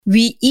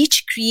We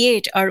each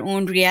create our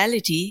own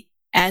reality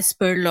as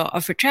per law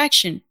of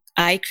attraction.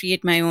 I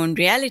create my own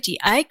reality.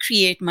 I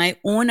create my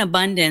own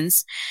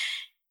abundance,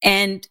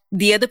 and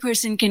the other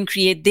person can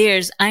create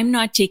theirs. I'm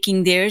not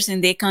taking theirs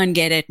and they can't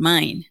get at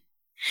mine.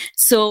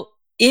 So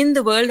in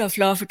the world of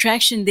law of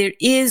attraction, there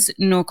is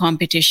no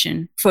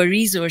competition for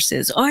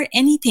resources or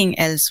anything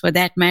else for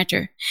that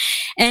matter.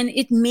 And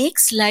it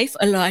makes life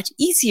a lot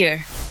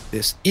easier.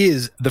 This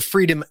is the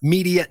Freedom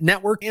Media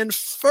Network. And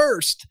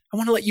first, I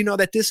want to let you know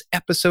that this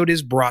episode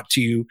is brought to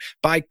you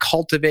by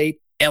Cultivate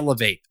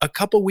Elevate. A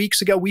couple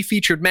weeks ago, we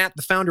featured Matt,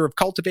 the founder of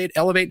Cultivate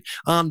Elevate,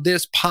 on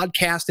this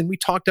podcast, and we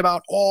talked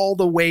about all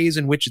the ways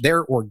in which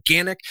their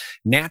organic,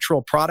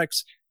 natural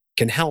products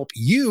can help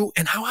you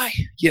and how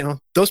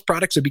those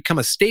products have become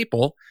a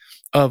staple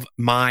of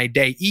my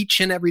day. Each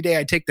and every day,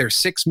 I take their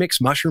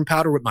 6-mix mushroom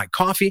powder with my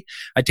coffee.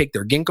 I take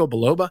their ginkgo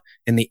biloba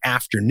in the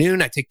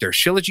afternoon. I take their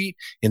shilajit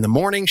in the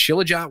morning,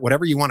 shilajit,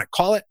 whatever you want to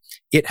call it.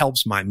 It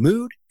helps my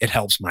mood. It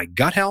helps my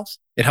gut health.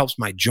 It helps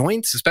my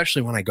joints,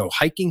 especially when I go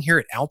hiking here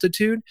at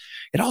altitude.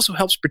 It also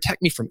helps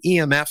protect me from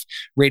EMF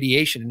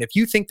radiation. And if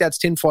you think that's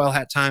tinfoil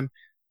hat time,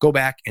 go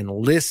back and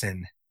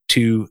listen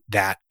to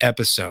that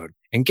episode.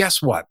 And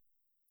guess what?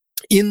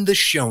 In the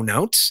show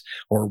notes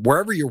or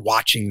wherever you're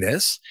watching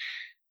this,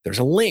 there's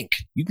a link.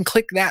 You can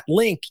click that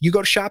link. You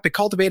go to shop at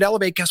Cultivate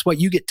Elevate. Guess what?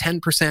 You get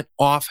 10%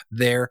 off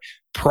their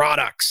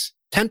products.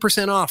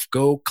 10% off.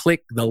 Go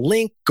click the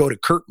link. Go to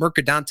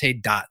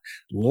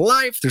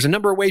kurtmercadante.life. There's a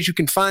number of ways you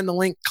can find the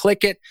link.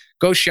 Click it.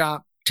 Go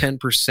shop.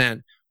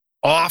 10%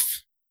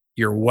 off.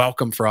 You're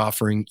welcome for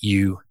offering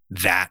you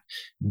that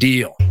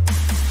deal.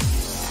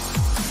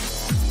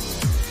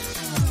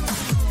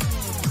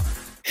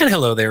 And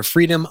hello there,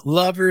 Freedom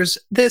lovers.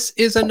 This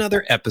is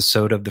another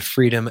episode of the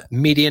Freedom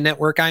Media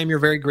Network. I am your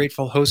very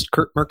grateful host,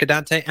 Kurt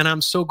Mercadante, and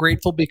I'm so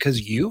grateful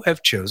because you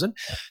have chosen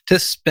to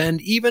spend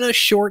even a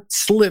short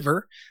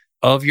sliver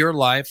of your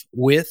life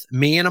with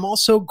me. And I'm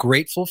also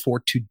grateful for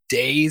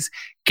today's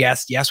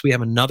guest. Yes, we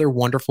have another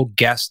wonderful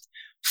guest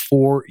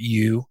for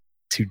you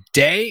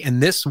today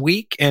and this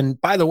week. And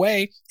by the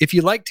way, if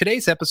you like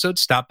today's episode,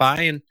 stop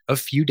by in a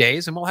few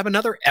days and we'll have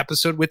another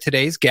episode with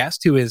today's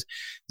guest, who is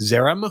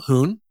Zara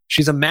Mahoon.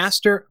 She's a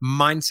master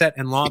mindset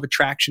and law of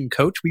attraction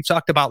coach. We've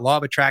talked about law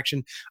of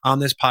attraction on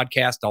this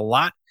podcast a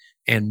lot,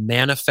 and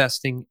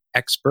manifesting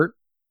expert.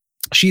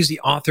 She's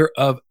the author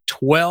of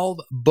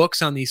 12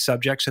 books on these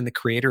subjects and the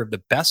creator of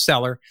the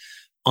bestseller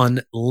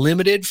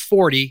Unlimited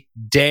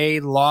 40-Day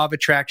Law of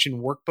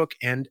Attraction Workbook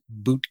and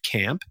Boot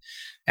Camp.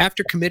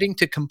 After committing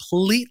to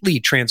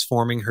completely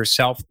transforming her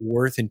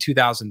self-worth in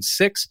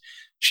 2006,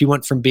 she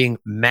went from being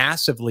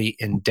massively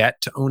in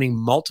debt to owning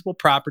multiple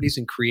properties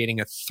and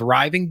creating a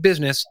thriving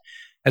business,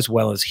 as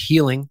well as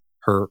healing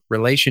her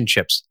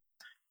relationships.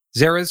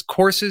 Zara's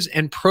courses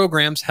and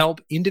programs help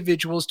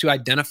individuals to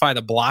identify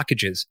the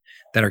blockages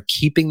that are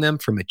keeping them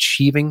from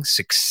achieving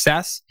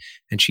success,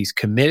 and she's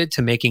committed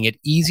to making it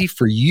easy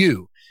for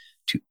you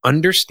to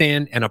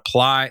understand and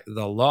apply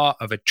the law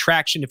of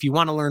attraction. If you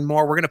want to learn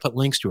more, we're going to put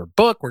links to her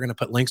book. We're going to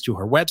put links to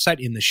her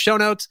website in the show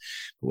notes.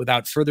 But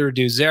without further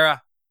ado,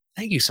 Zara,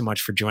 thank you so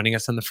much for joining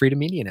us on the Freedom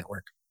Media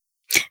Network.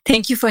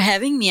 Thank you for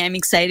having me. I'm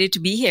excited to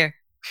be here.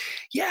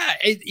 Yeah,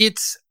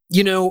 it's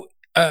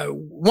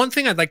one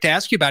thing I'd like to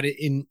ask you about it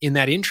in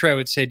that intro,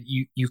 it said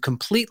you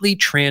completely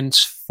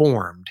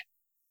transformed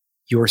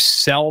your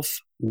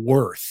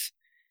self-worth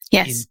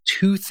in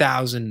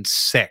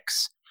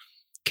 2006.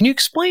 Can you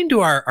explain to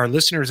our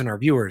listeners and our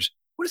viewers,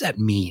 what does that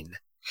mean?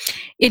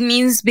 It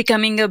means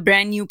becoming a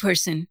brand new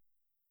person,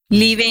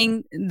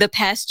 leaving the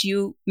past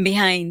you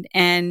behind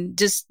and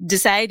just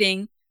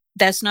deciding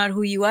that's not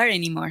who you are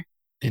anymore.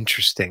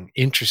 Interesting.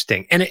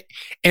 And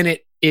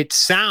it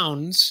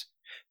sounds,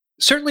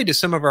 certainly to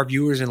some of our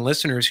viewers and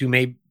listeners who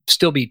may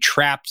still be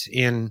trapped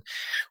in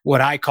what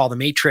I call the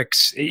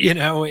matrix,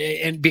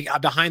 and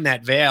behind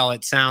that veil,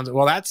 it sounds,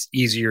 well, that's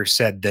easier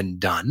said than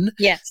done.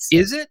 Yes.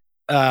 Is it?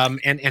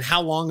 And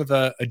how long of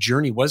a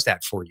journey was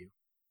that for you?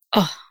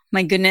 Oh,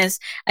 my goodness.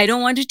 I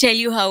don't want to tell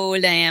you how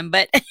old I am,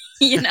 but,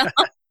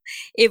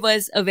 it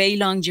was a very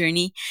long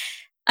journey.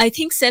 I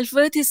think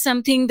self-worth is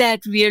something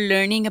that we are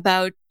learning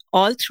about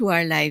all through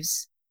our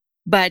lives.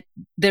 But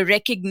the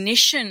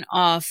recognition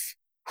of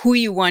who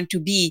you want to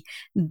be,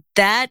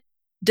 that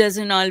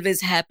doesn't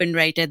always happen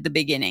right at the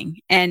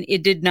beginning. And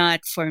it did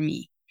not for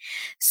me.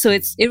 So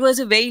it was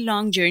a very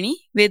long journey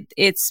with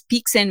its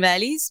peaks and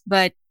valleys.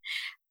 But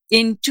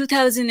in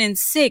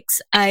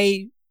 2006,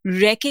 I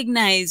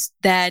recognized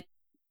that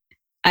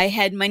I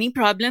had money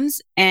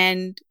problems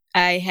and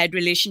I had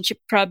relationship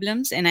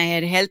problems and I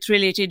had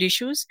health-related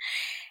issues.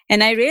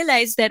 And I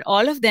realized that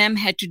all of them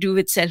had to do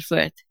with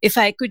self-worth. If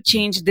I could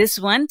change this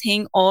one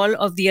thing, all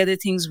of the other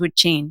things would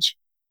change.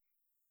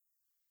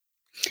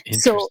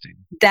 So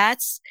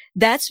that's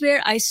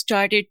where I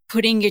started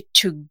putting it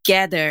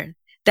together.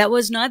 That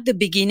was not the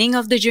beginning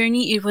of the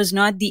journey. It was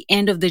not the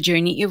end of the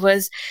journey. It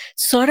was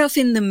sort of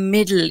in the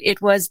middle.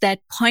 It was that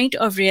point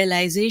of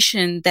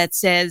realization that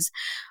says,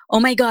 oh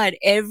my God,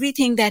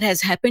 everything that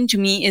has happened to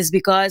me is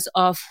because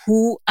of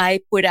who I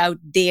put out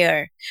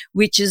there,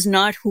 which is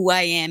not who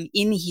I am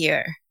in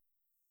here.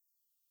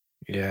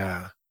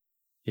 Yeah.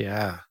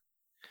 Yeah.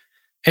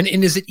 And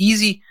is it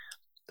easy?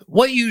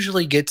 What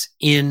usually gets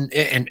in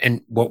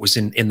and what was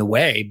in the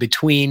way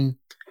between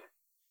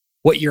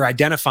what you're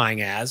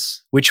identifying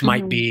as, which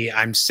might be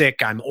I'm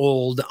sick, I'm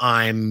old,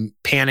 I'm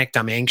panicked,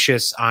 I'm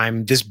anxious,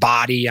 I'm this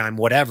body, I'm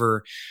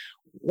whatever.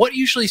 What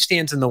usually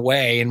stands in the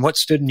way and what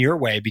stood in your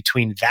way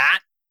between that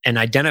and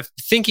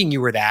thinking you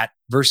were that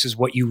versus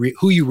what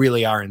who you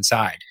really are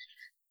inside?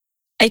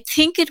 I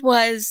think it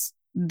was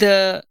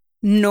the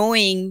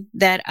knowing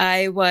that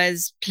I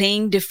was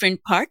playing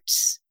different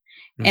parts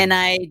and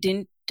I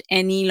didn't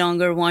any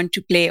longer want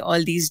to play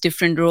all these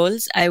different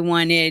roles. I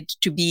wanted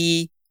to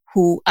be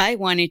who I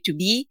wanted to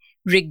be,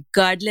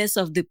 regardless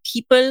of the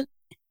people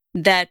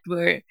that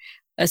were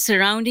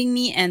surrounding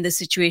me and the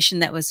situation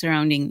that was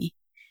surrounding me.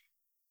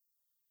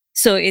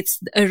 So it's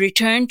a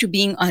return to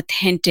being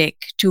authentic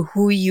to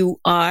who you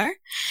are.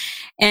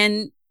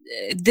 And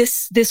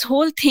this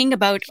whole thing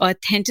about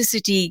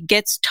authenticity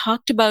gets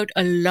talked about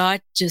a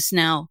lot just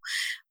now.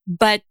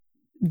 But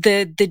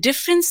the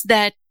difference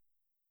that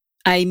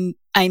I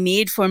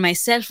made for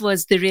myself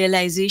was the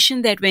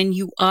realization that when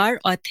you are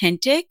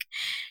authentic,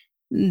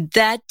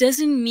 that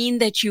doesn't mean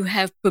that you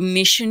have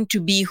permission to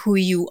be who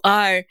you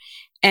are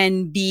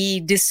and be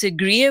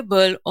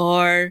disagreeable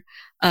or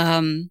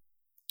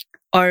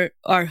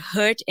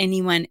hurt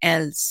anyone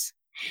else.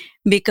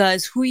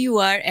 Because who you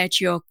are at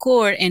your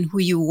core and who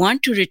you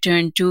want to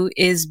return to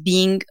is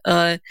being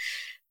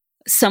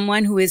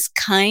someone who is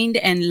kind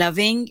and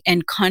loving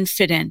and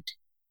confident.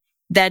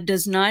 That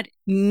does not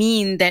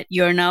mean that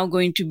you're now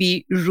going to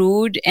be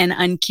rude and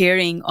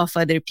uncaring of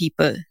other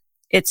people.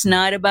 It's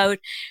not about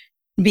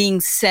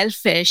being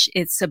selfish.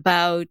 It's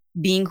about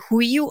being who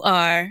you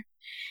are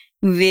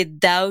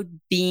without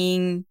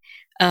being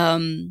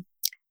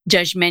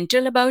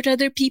judgmental about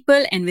other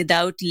people and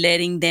without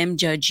letting them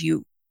judge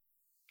you,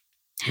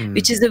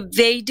 which is a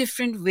very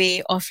different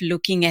way of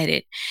looking at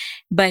it.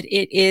 But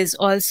it is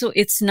also,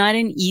 it's not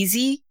an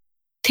easy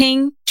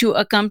thing to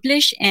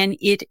accomplish. And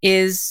it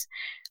is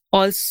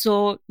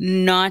also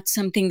not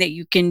something that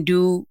you can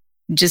do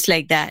just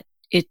like that.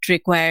 It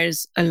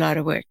requires a lot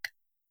of work.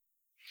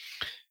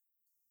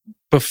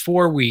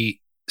 Before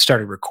we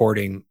started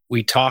recording,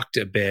 we talked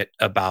a bit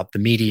about the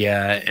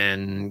media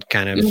and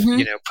kind of,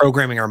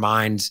 programming our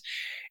minds.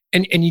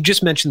 And you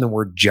just mentioned the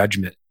word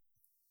judgment.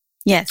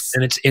 Yes.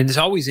 And it's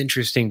always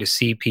interesting to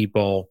see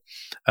people.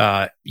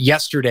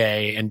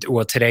 Yesterday and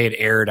today it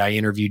aired. I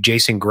interviewed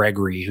Jason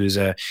Gregory, who's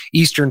a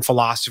Eastern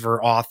philosopher,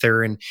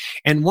 author,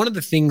 and one of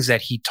the things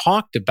that he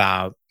talked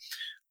about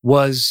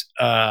was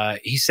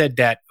he said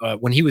that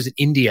when he was in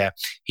India,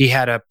 he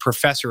had a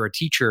professor, a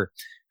teacher,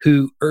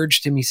 who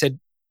urged him. He said,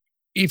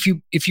 if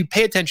you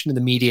pay attention to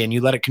the media and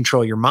you let it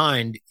control your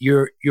mind,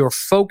 your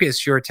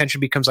focus, your attention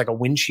becomes like a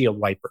windshield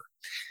wiper.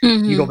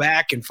 You go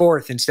back and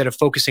forth instead of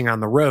focusing on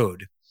the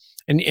road.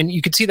 And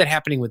you could see that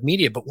happening with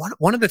media. But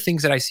one of the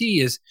things that I see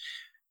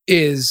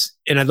is,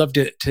 and I'd love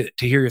to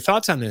hear your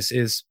thoughts on this,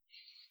 is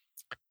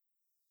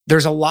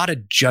there's a lot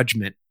of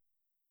judgment,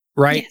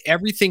 right? Yes.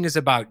 Everything is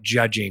about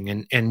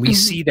judging. And we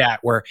see that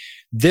where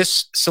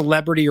this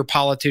celebrity or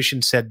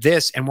politician said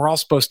this, and we're all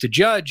supposed to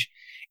judge.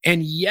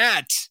 And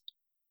yet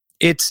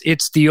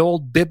it's the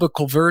old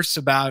biblical verse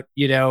about,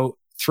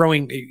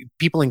 throwing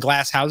people in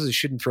glass houses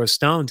shouldn't throw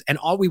stones. And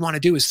all we want to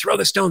do is throw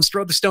the stones,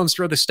 throw the stones,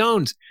 throw the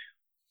stones.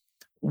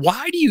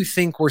 Why do you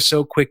think we're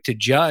so quick to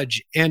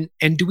judge? And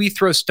do we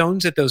throw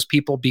stones at those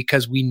people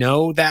because we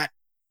know that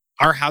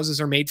our houses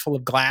are made full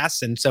of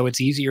glass, and so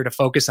it's easier to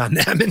focus on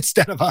them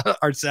instead of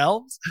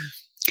ourselves?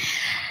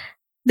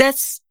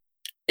 That's,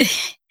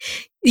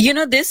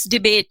 this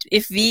debate,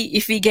 if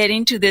we get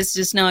into this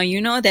just now,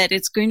 that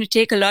it's going to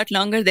take a lot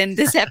longer than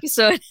this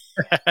episode.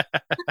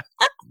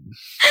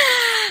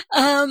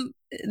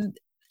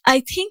 I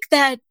think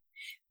that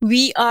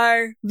we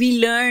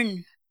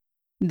learn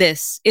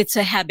this. It's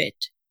a habit.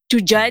 To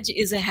judge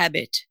is a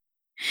habit.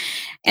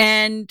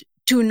 And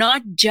to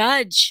not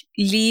judge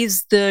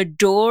leaves the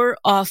door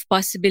of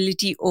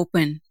possibility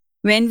open.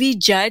 When we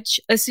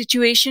judge a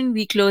situation,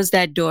 we close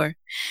that door.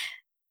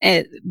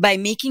 By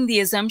making the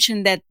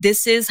assumption that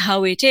this is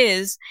how it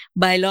is,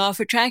 by law of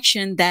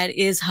attraction, that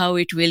is how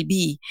it will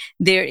be.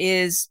 There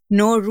is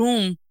no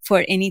room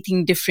for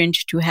anything different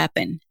to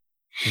happen.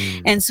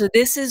 And so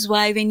this is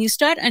why when you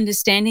start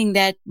understanding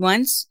that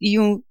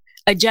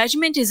a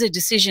judgment is a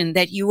decision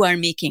that you are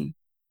making.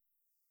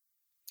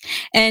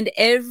 And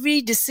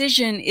every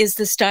decision is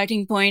the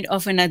starting point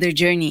of another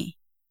journey.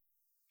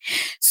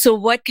 So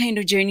what kind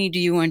of journey do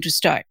you want to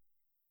start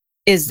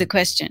is the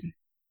question.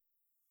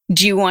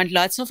 Do you want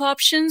lots of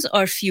options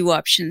or few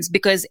options?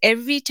 Because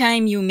every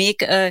time you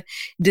make a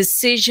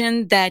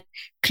decision that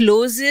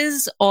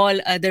closes all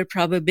other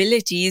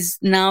probabilities,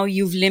 now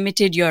you've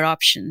limited your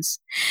options.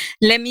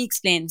 Let me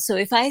explain. So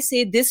if I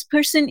say this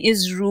person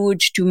is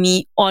rude to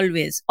me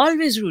always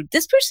rude.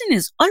 This person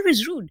is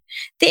always rude.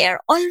 They are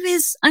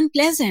always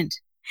unpleasant.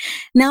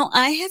 Now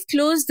I have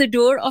closed the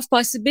door of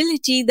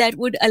possibility that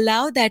would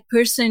allow that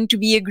person to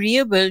be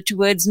agreeable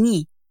towards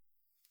me.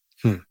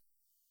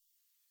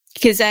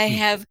 Because I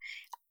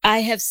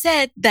have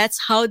said that's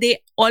how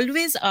they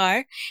always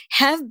are,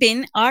 have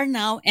been, are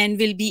now, and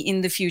will be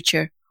in the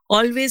future.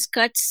 Always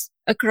cuts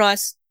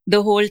across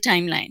the whole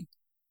timeline.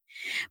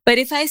 But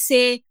if I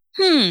say,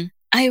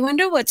 I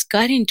wonder what's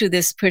got into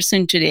this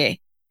person today.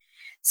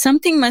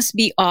 Something must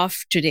be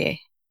off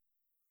today.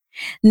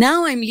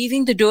 Now I'm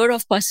leaving the door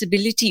of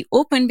possibility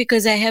open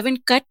because I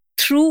haven't cut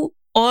through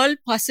all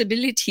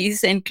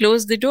possibilities and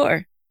closed the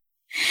door.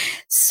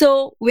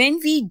 So when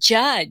we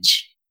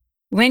judge,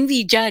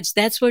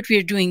 that's what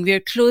we're doing. We're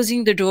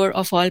closing the door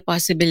of all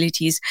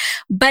possibilities.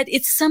 But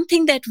it's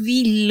something that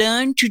we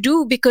learn to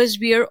do because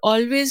we are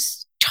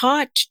always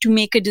taught to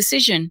make a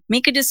decision.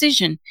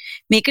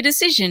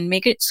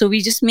 So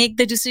we just make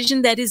the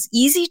decision that is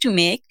easy to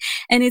make.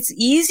 And it's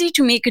easy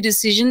to make a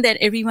decision that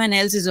everyone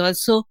else is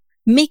also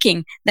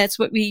making. That's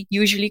what we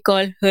usually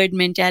call herd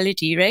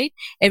mentality, right?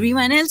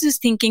 Everyone else is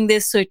thinking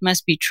this, so it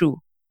must be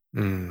true.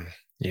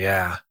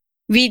 Yeah.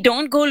 We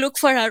don't go look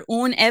for our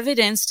own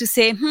evidence to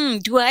say,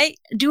 do I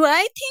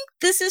think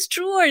this is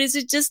true, or is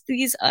it just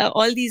these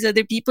all these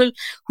other people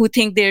who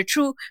think they're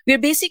true? We're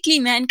basically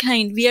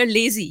mankind. We are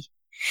lazy.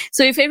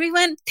 So if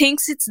everyone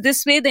thinks it's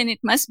this way, then it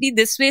must be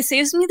this way.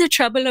 Saves me the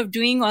trouble of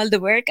doing all the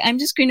work. I'm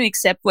just going to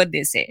accept what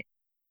they say.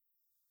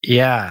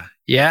 Yeah.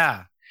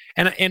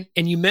 And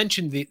you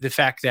mentioned the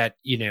fact that,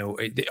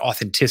 the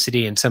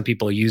authenticity, and some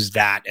people use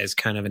that as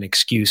kind of an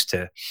excuse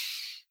to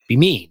be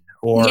mean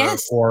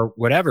or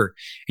whatever.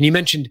 And you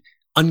mentioned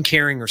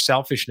uncaring or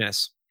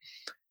selfishness.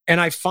 And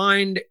I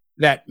find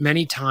that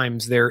many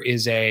times there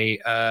is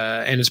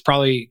and it's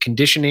probably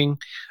conditioning,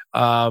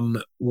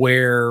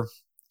 where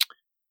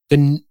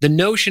the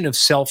notion of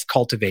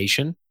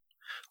self-cultivation,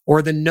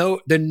 or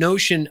the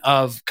notion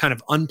of kind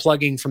of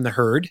unplugging from the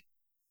herd,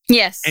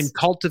 and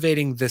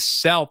cultivating the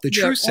self, the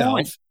true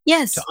self,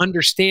 to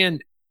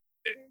understand.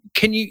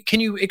 Can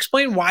you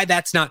explain why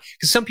that's not?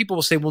 Because some people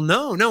will say, well,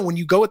 no, when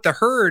you go with the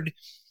herd,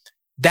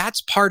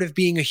 that's part of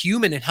being a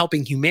human and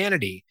helping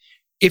humanity.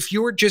 If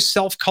you're just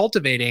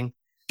self-cultivating,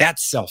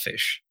 that's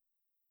selfish.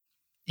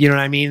 You know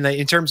what I mean?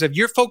 In terms of,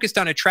 you're focused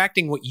on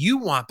attracting what you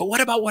want, but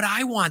what about what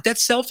I want?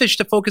 That's selfish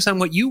to focus on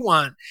what you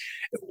want.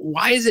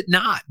 Why is it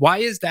not? Why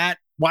is that?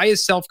 Why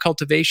is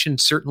self-cultivation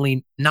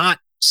certainly not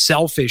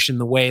selfish in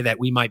the way that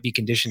we might be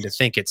conditioned to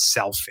think it's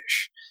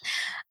selfish?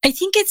 I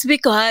think it's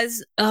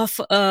because of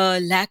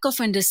a lack of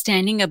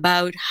understanding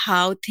about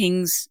how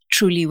things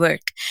truly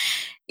work.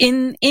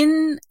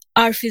 In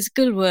our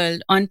physical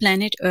world on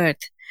planet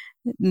Earth,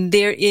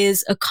 there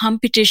is a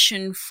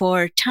competition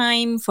for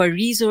time, for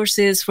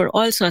resources, for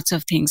all sorts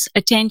of things,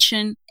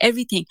 attention,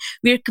 everything.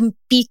 We're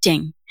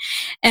competing.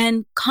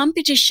 And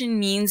competition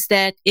means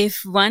that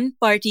if one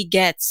party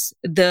gets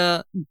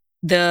the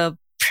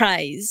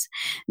prize,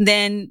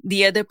 then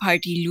the other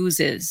party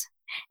loses.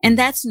 And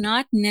that's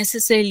not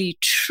necessarily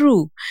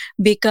true,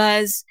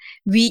 because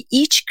we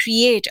each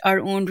create our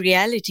own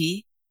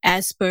reality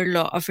as per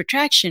law of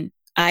attraction.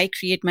 I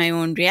create my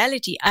own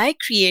reality. I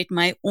create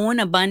my own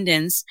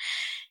abundance,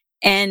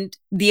 and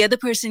the other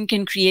person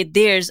can create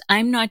theirs.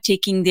 I'm not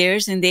taking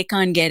theirs, and they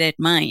can't get at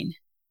mine.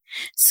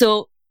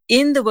 So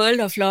in the world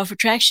of law of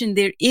attraction,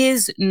 there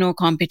is no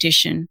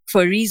competition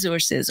for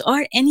resources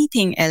or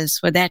anything else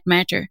for that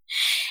matter.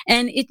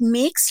 And it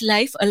makes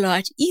life a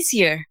lot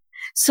easier.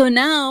 So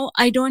now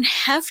I don't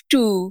have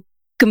to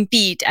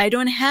compete. I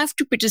don't have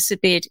to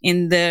participate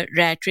in the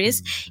rat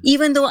race,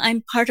 even though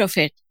I'm part of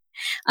it.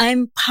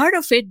 I'm part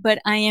of it, but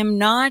I am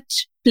not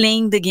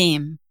playing the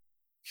game.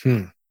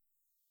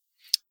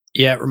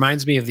 Yeah, it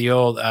reminds me of the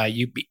old,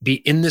 you be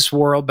in this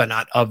world, but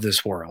not of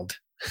this world.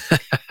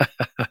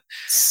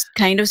 It's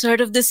kind of sort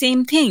of the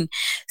same thing.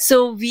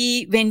 So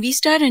when we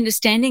start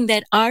understanding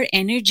that our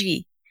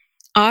energy,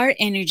 our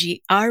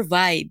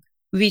vibe,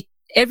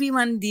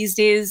 everyone these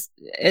days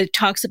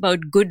talks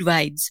about good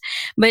vibes,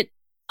 but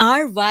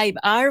our vibe,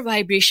 our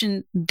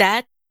vibration,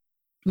 that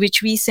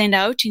which we send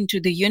out into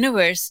the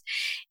universe,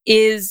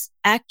 is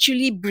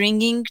actually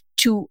bringing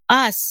to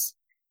us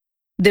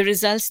the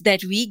results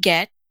that we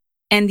get,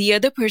 and the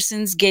other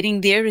person's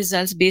getting their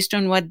results based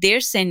on what they're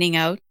sending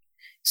out.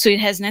 So it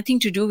has nothing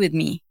to do with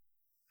me.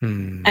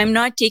 I'm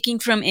not taking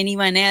from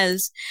anyone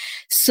else.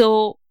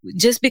 So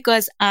just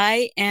because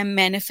I am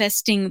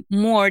manifesting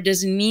more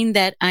doesn't mean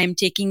that I'm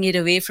taking it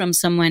away from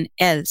someone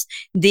else.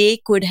 They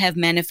could have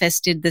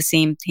manifested the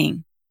same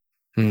thing.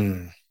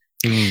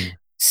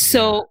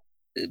 So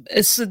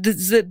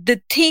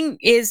the thing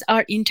is,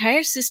 our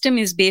entire system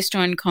is based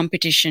on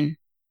competition.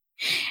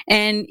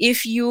 And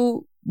if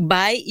you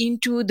buy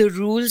into the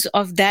rules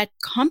of that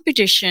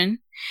competition,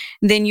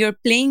 then you're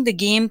playing the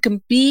game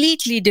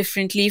completely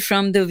differently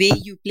from the way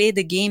you play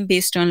the game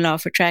based on law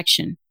of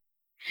attraction.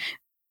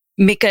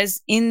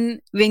 Because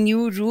when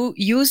you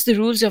use the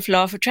rules of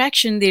law of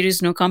attraction, there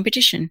is no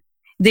competition.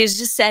 There's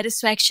just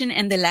satisfaction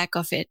and the lack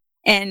of it.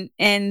 And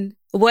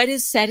what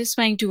is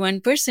satisfying to one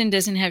person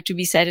doesn't have to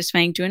be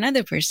satisfying to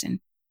another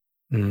person.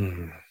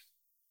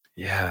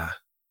 Yeah.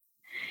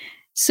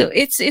 So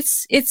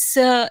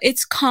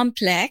it's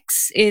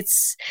complex. There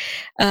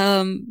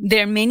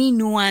are many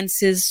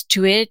nuances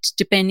to it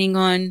depending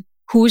on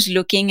who's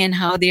looking and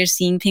how they're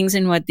seeing things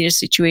and what their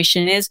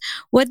situation is,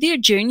 what their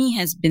journey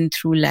has been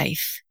through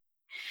life.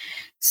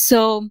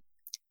 So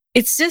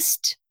it's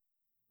just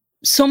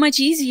so much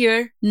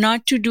easier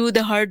not to do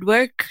the hard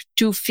work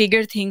to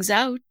figure things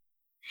out.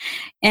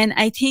 And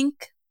I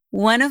think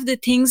one of the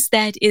things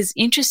that is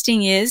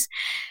interesting is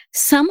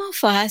some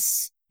of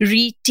us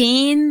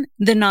retain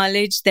the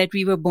knowledge that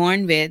we were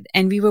born with,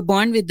 and we were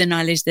born with the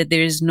knowledge that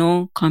there is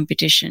no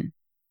competition.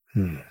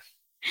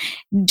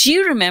 Do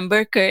you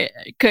remember,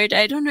 Kurt?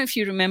 I don't know if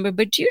you remember,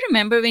 but do you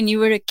remember when you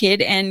were a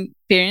kid and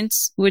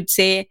parents would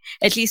say,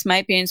 at least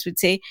my parents would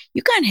say,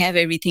 you can't have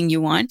everything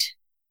you want?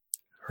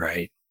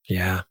 Right.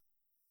 Yeah.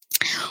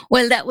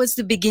 Well, that was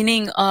the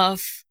beginning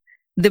of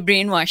the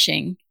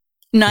brainwashing.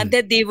 Not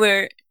that they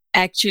were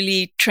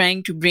actually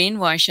trying to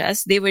brainwash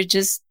us. They were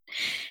just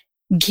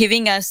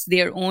giving us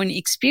their own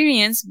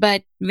experience.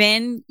 But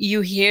when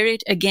you hear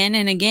it again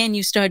and again,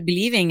 you start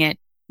believing it.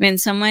 When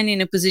someone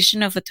in a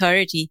position of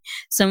authority,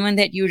 someone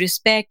that you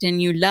respect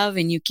and you love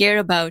and you care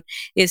about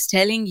is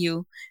telling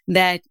you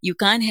that you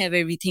can't have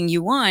everything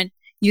you want,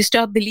 you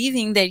stop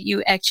believing that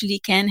you actually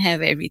can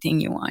have everything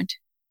you want.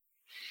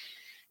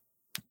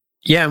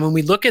 Yeah, and when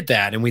we look at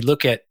that and we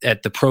look at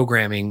the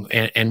programming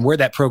and where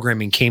that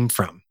programming came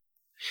from,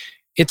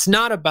 it's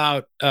not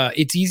about,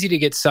 it's easy to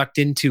get sucked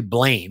into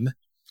blame,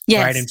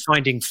 right? And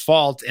finding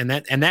fault, and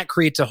that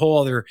creates a whole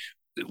other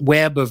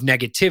web of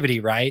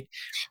negativity, right?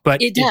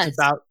 But it's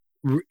about,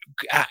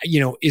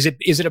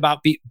 is it about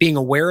being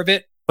aware of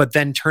it, but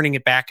then turning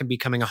it back and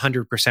becoming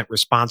 100%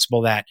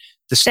 responsible that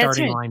the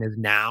starting line is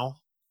now?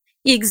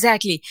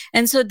 Exactly.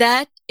 And so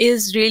that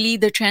is really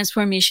the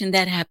transformation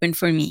that happened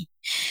for me,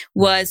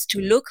 was to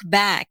look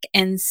back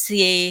and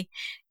say,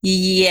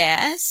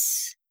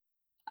 yes,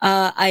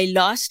 I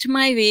lost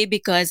my way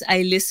because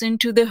I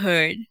listened to the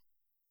herd.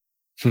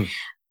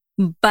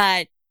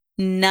 But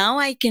now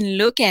I can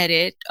look at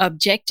it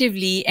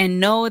objectively and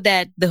know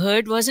that the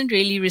herd wasn't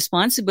really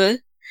responsible.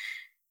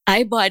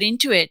 I bought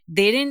into it.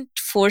 They didn't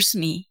force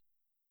me.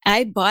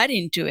 I bought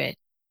into it.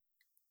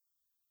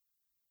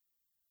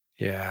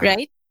 Yeah.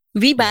 Right?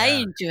 We buy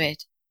into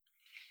it.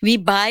 We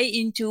buy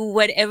into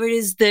whatever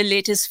is the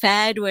latest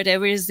fad,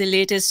 whatever is the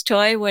latest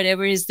toy,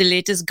 whatever is the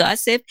latest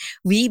gossip.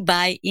 We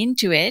buy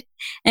into it,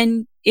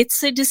 and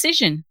it's a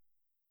decision.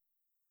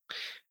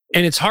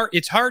 And it's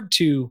hard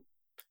to,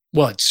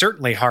 well, it's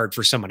certainly hard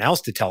for someone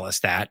else to tell us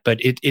that, but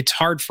it's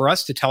hard for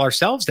us to tell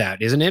ourselves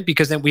that, isn't it?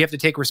 Because then we have to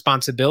take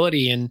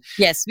responsibility, and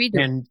yes, we do.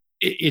 And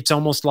it's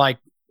almost like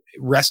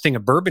wresting a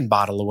bourbon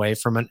bottle away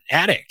from an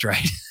addict,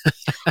 right?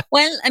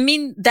 Well, I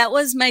mean, that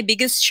was my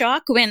biggest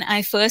shock when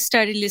I first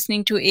started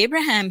listening to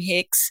Abraham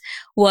Hicks,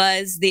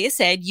 was they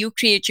said, you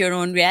create your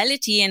own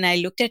reality. And I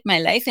looked at my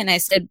life and I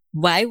said,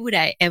 why would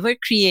I ever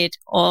create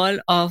all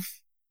of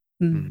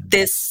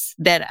this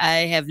that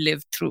I have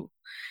lived through?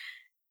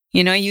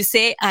 You know, you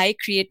say I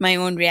create my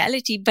own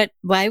reality, but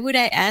why would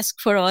I ask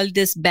for all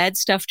this bad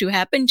stuff to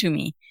happen to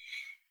me?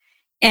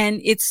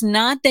 And it's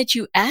not that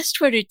you asked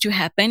for it to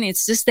happen.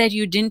 It's just that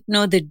you didn't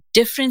know the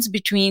difference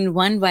between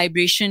one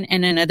vibration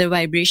and another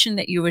vibration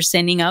that you were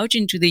sending out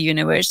into the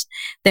universe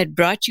that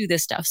brought you the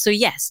stuff. So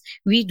yes,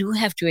 we do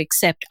have to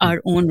accept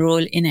our own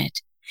role in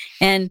it.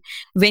 And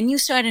when you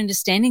start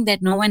understanding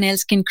that no one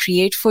else can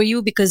create for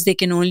you because they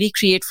can only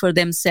create for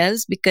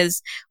themselves,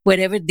 because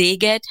whatever they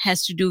get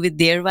has to do with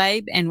their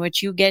vibe and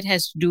what you get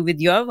has to do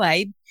with your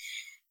vibe,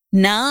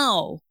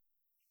 now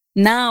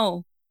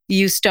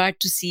you start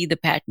to see the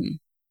pattern.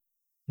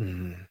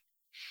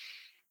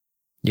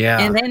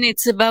 Yeah. And then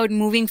it's about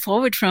moving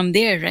forward from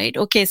there, right?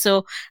 Okay,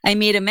 so I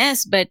made a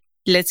mess, but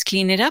let's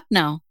clean it up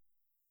now.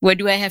 What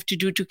do I have to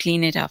do to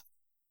clean it up?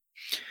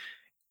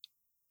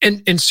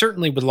 And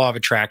certainly with law of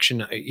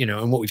attraction,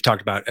 and what we've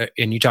talked about,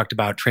 and you talked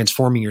about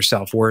transforming your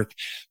self-worth,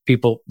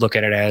 people look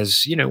at it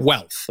as,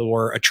 wealth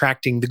or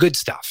attracting the good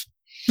stuff.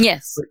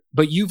 Yes.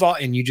 But you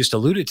just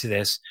alluded to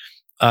this,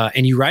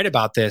 and you write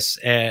about this,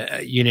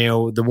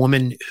 the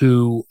woman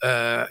who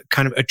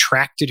kind of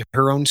attracted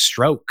her own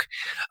stroke,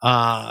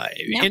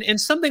 and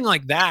something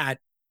like that.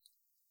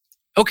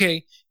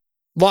 Okay,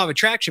 law of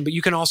attraction, but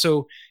you can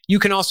also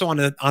on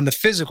the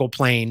physical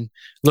plane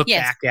look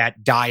back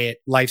at diet,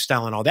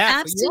 lifestyle, and all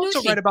that. Absolutely. But you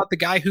also write about the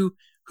guy who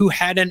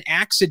had an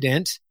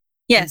accident,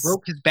 and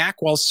broke his back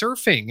while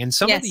surfing, and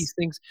some of these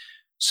things.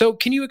 So,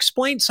 can you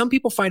explain? Some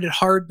people find it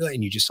hard,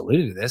 and you just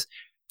alluded to this.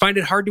 Find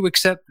it hard to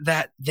accept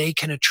that they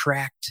can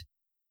attract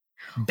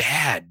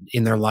bad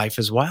in their life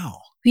as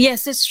well.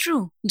 Yes, it's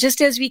true.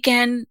 Just as we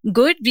can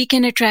good, we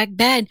can attract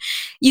bad.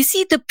 You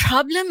see, the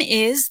problem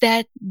is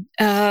that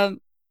the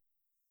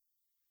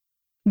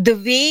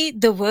way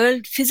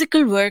the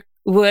physical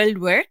world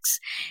works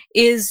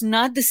is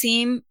not the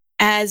same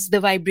as the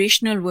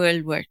vibrational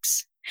world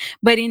works.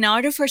 But in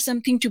order for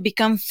something to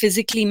become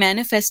physically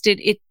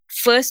manifested, it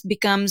first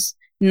becomes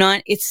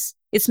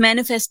It's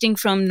manifesting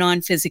from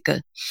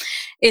non-physical.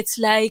 It's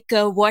like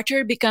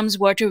water becomes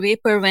water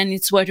vapor. When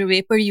it's water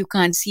vapor, you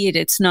can't see it.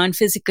 It's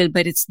non-physical,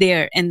 but it's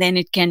there. And then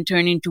it can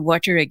turn into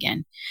water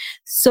again.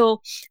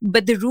 So,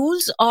 but the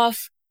rules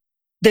of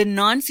the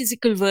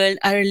non-physical world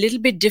are a little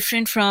bit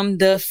different from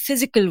the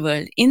physical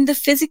world. In the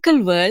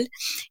physical world,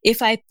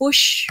 if I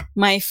push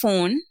my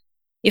phone,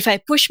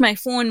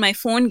 my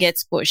phone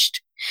gets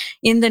pushed.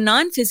 In the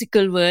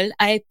non-physical world,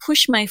 I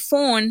push my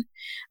phone,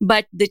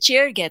 but the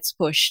chair gets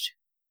pushed.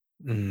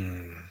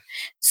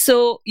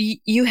 So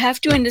you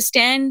have to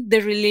understand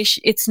the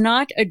relation. It's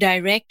not a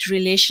direct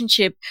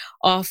relationship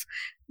of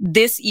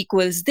this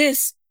equals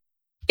this.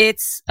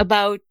 It's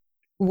about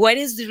what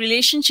is the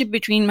relationship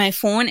between my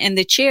phone and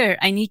the chair.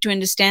 I need to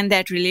understand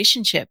that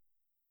relationship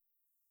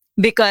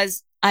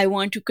because I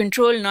want to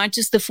control not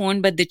just the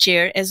phone, but the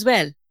chair as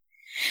well.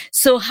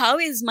 So how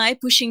is my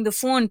pushing the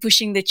phone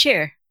pushing the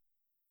chair?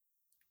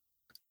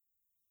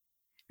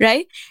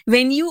 Right?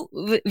 When you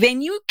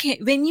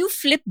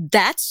flip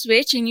that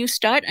switch and you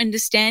start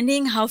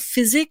understanding how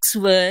physics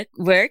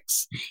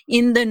works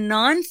in the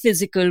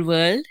non-physical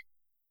world,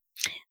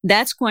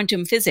 that's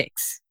quantum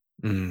physics.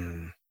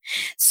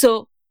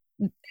 So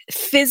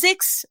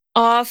physics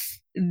of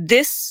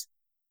this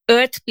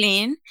earth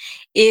plane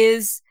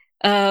is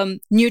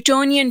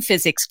Newtonian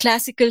physics,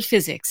 classical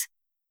physics,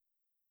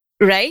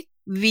 right?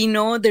 We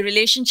know the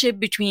relationship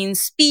between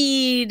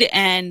speed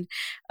and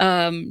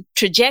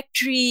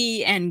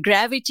trajectory and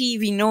gravity.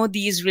 We know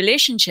these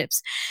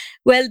relationships.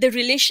 Well, the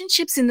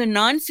relationships in the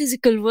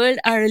non-physical world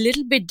are a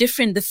little bit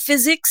different. The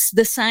physics,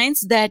 the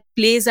science that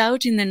plays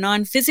out in the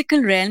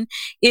non-physical realm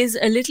is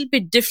a little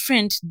bit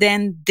different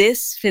than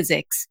this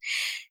physics.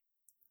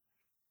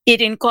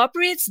 It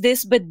incorporates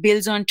this, but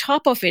builds on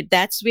top of it.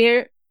 That's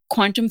where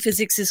quantum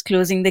physics is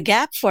closing the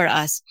gap for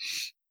us.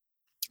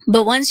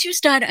 But once you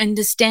start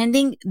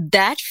understanding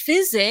that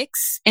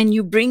physics and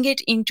you bring it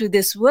into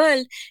this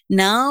world,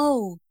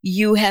 now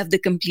you have the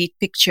complete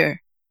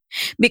picture.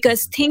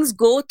 Because things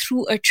go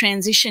through a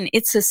transition.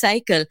 It's a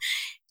cycle.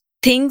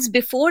 Things,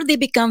 before they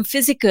become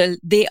physical,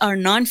 they are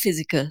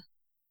non-physical.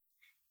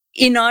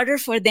 In order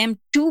for them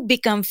to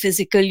become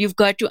physical, you've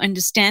got to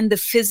understand the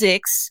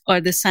physics or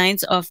the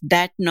science of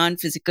that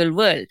non-physical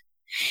world.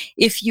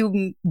 If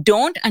you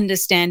don't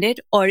understand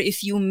it, or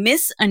if you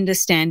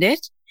misunderstand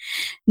it,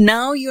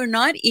 now you're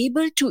not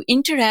able to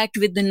interact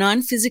with the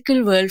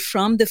non-physical world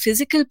from the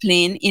physical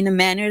plane in a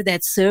manner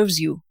that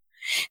serves you.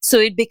 So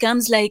it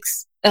becomes like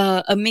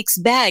a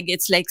mixed bag.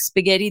 It's like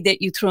spaghetti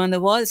that you throw on the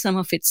wall. Some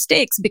of it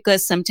sticks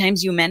because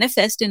sometimes you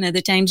manifest and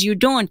other times you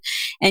don't.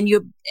 And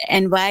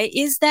why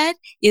is that?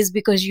 Is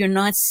because you're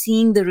not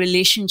seeing the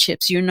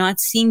relationships. You're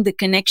not seeing the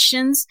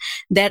connections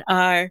that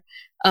are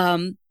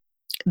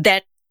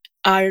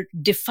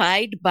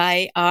defied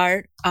by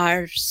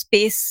our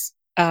space,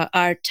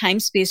 our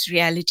time-space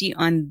reality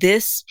on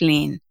this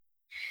plane.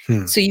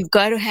 So you've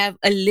got to have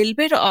a little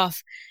bit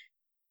of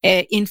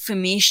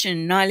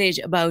information, knowledge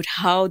about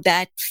how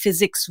that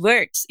physics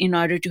works in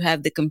order to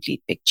have the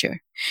complete picture.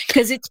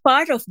 Because it's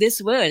part of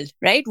this world,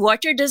 right?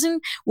 Water,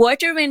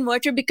 when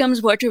water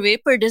becomes water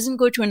vapor, doesn't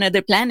go to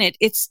another planet.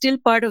 It's still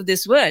part of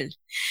this world.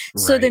 Right.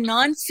 So the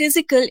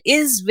non-physical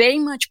is very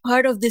much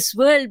part of this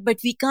world, but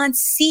we can't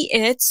see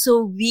it.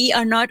 So we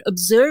are not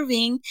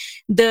observing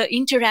the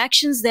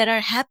interactions that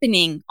are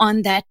happening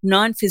on that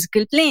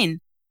non-physical plane.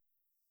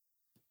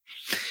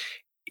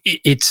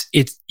 It's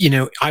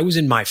I was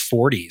in my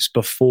 40s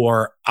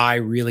before I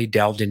really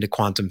delved into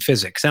quantum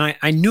physics, and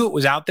I knew it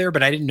was out there,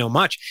 but I didn't know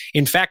much.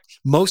 In fact,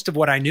 most of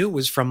what I knew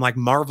was from like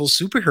Marvel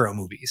superhero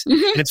movies.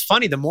 And it's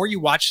funny, the more you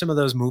watch some of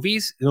those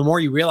movies, the more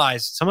you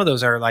realize some of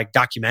those are like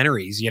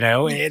documentaries,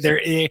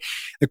 they're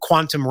the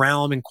quantum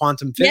realm and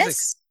quantum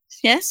physics.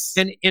 Yes.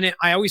 And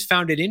I always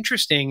found it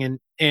interesting,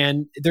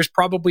 and there's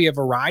probably a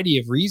variety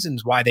of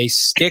reasons why they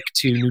stick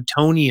to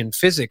Newtonian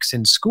physics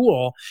in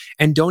school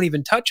and don't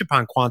even touch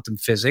upon quantum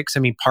physics. I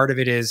mean, part of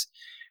it is,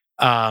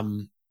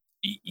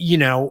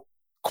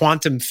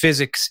 quantum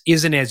physics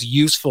isn't as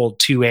useful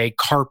to a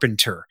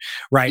carpenter,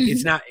 right?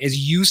 It's not as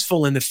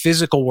useful in the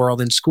physical world,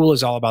 and school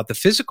is all about the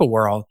physical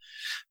world.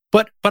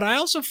 But I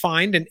also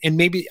find, and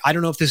maybe, I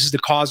don't know if this is the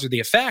cause or the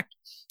effect,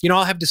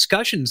 I'll have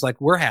discussions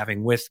like we're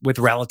having with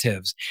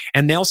relatives,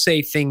 and they'll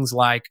say things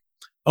like,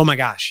 "Oh my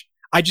gosh,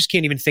 I just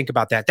can't even think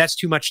about that. That's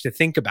too much to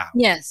think about."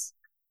 Yes.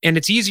 And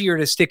it's easier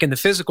to stick in the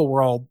physical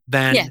world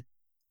than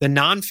the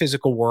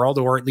non-physical world,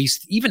 or at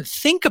least even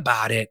think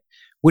about it,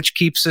 which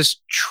keeps us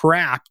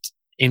trapped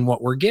in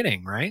what we're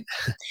getting, right?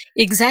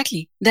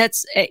 Exactly.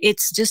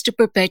 It's just a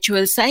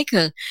perpetual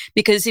cycle,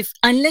 because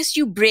unless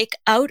you break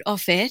out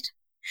of it,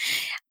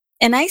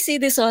 and I say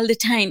this all the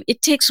time,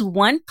 it takes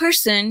one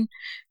person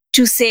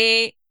to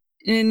say,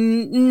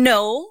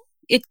 no,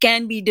 it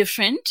can be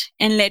different,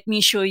 and let me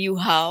show you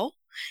how.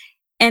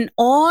 And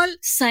all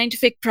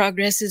scientific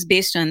progress is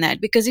based on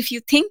that. Because if you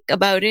think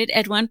about it,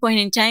 at one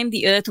point in time,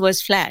 the earth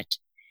was flat.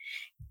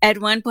 At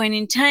one point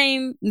in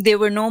time, there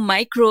were no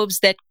microbes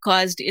that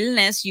caused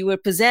illness. You were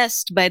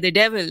possessed by the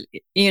devil,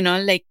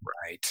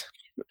 Right.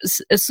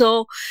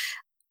 So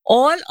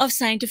All of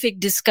scientific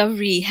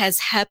discovery has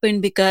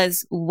happened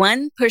because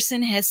one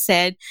person has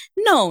said,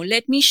 no,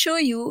 let me show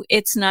you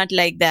it's not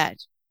like that.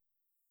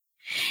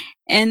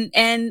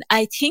 And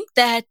I think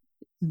that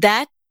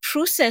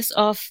process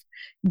of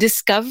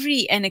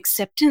discovery and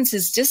acceptance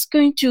is just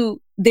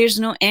there's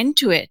no end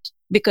to it,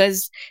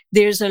 because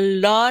there's a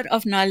lot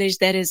of knowledge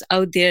that is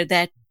out there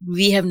that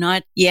we have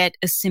not yet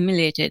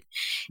assimilated.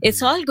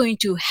 It's all going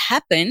to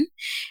happen,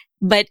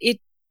 but it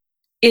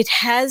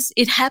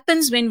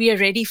happens when we are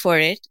ready for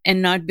it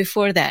and not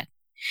before that.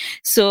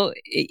 So,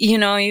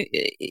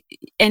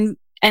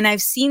 and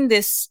I've seen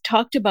this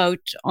talked about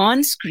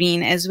on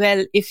screen as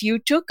well. If you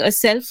took a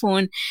cell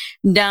phone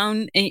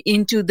down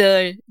into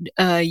the,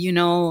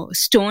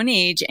 Stone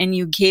Age and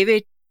you gave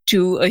it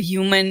to a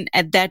human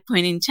at that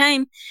point in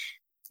time,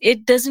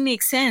 it doesn't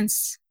make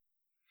sense.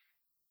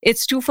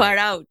 It's too far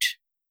out.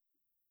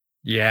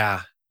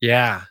 Yeah.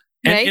 Yeah.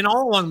 Right? And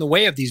all along the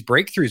way of these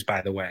breakthroughs,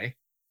 by the way,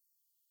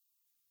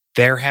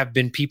 there have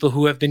been people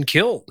who have been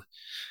killed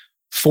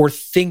for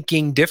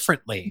thinking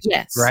differently.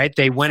 Yes. Right?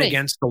 They went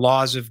against the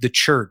laws of the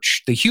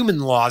church, the human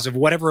laws of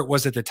whatever it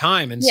was at the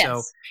time. And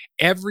so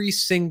every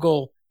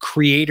single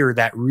creator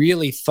that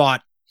really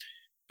thought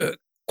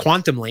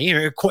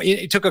quantumly,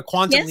 it took a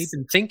quantum leap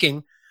in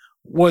thinking,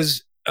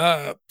 was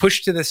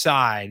pushed to the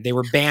side. They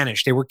were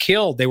banished. They were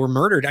killed. They were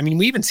murdered. I mean,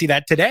 we even see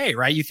that today,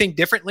 right? You think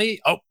differently.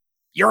 Oh,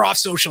 you're off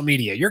social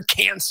media. You're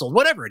canceled,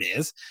 whatever it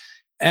is.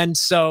 And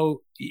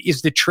so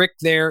is the trick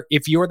there,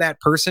 if you're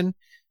that person,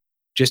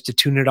 just to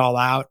tune it all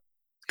out,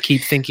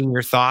 keep thinking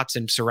your thoughts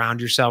and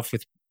surround yourself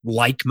with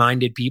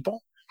like-minded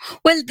people?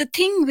 Well, the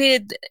thing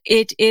with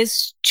it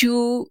is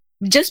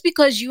just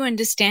because you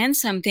understand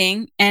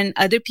something and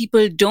other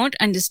people don't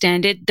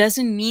understand it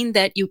doesn't mean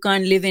that you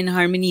can't live in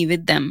harmony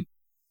with them.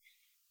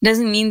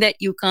 Doesn't mean that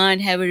you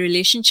can't have a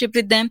relationship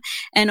with them,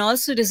 and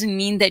also doesn't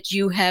mean that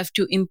you have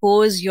to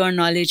impose your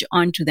knowledge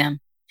onto them.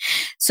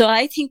 So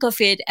I think of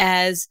it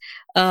as,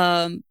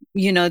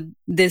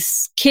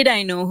 this kid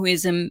I know who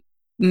is a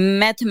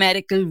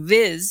mathematical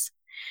whiz,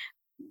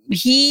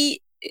 he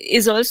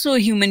is also a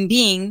human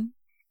being.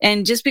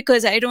 And just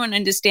because I don't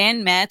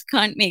understand math,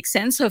 can't make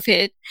sense of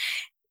it,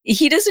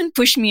 he doesn't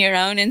push me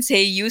around and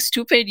say, you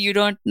stupid, you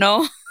don't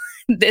know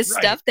this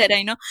stuff that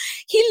I know.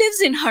 He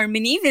lives in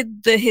harmony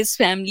with his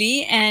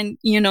family and,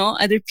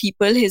 other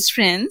people, his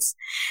friends.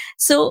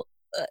 So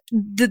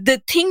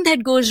the thing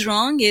that goes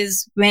wrong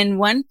is when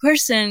one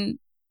person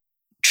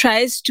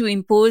tries to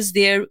impose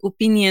their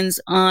opinions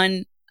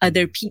on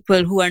other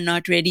people who are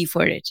not ready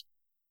for it.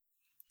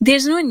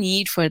 There's no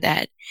need for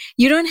that.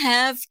 You don't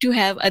have to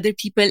have other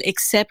people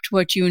accept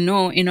what you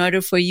know in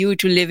order for you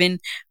to live in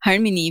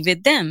harmony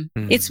with them.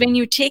 It's when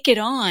you take it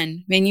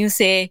on, when you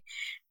say,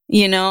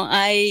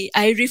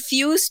 I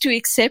refuse to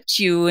accept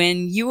you,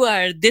 and you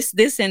are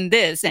this, and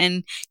this,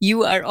 and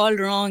you are all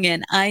wrong,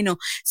 and I know.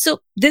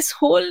 So this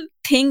whole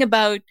thing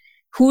about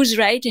who's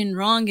right and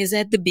wrong is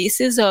at the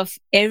basis of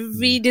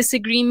every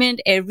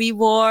disagreement, every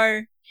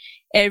war,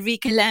 every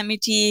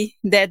calamity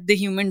that the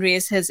human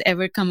race has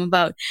ever come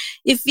about.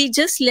 If we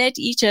just let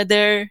each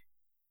other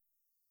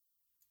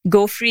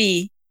go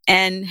free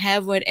and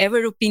have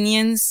whatever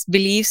opinions,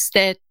 beliefs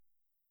that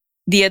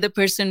the other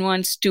person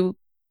wants to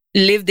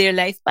live their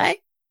life by,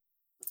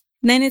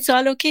 then it's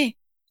all okay.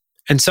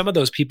 And some of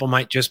those people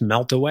might just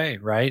melt away,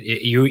 right?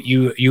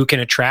 You can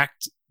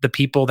attract the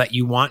people that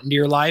you want into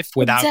your life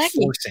without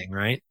forcing,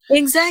 right?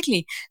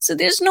 Exactly. So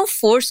there's no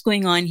force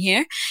going on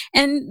here.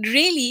 And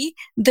really,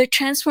 the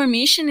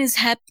transformation is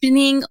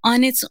happening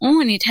on its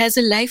own. It has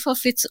a life of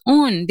its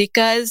own,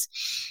 because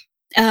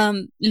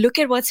look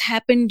at what's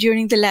happened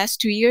during the last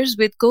 2 years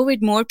with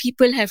COVID. More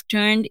people have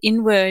turned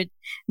inward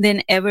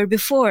than ever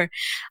before.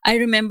 I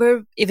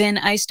remember when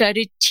I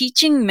started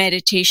teaching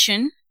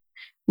meditation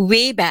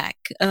way back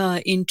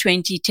in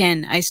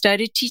 2010, I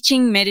started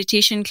teaching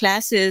meditation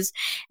classes.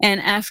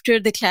 And after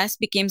the class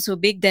became so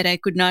big that I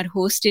could not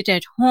host it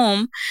at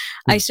home,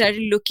 I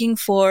started looking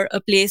for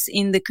a place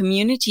in the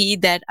community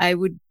that I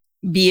would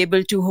be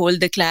able to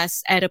hold the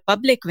class at a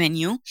public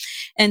venue.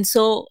 And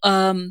so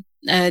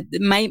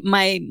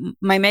my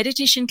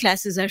meditation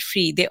classes are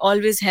free. They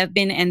always have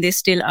been, and they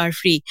still are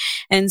free.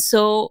 And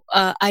so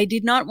I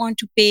did not want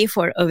to pay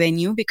for a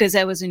venue because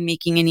I wasn't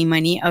making any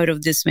money out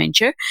of this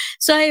venture.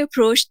 So I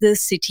approached the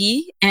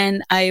city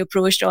and I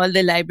approached all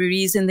the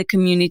libraries and the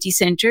community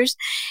centers,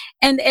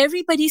 and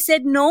everybody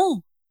said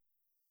no.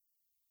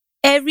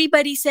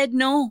 Everybody said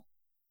no.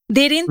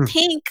 They didn't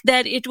think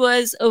that it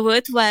was a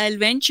worthwhile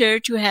venture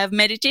to have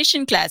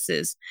meditation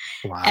classes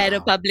at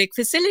a public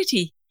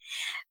facility.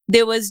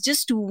 There was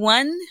just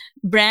one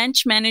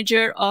branch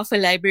manager of a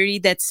library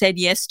that said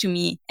yes to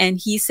me. And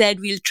he said,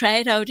 we'll try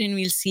it out and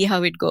we'll see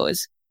how it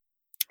goes.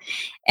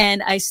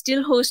 And I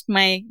still host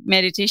my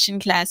meditation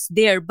class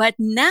there. But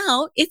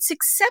now it's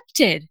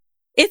accepted.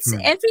 It's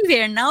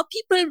everywhere. Now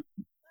people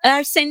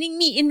are sending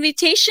me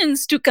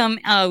invitations to come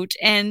out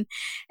and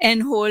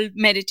hold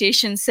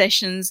meditation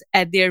sessions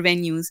at their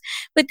venues.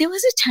 But there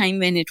was a time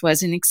when it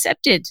wasn't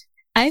accepted.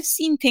 I've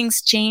seen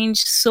things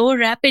change so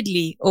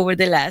rapidly over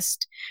the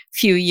last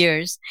few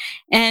years.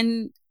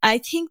 And I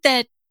think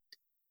that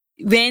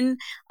when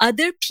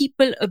other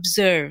people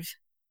observe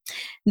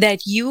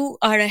that you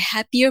are a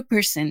happier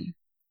person,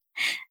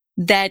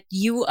 that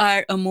you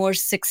are a more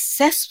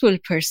successful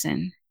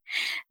person,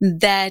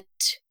 that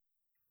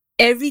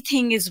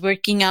everything is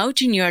working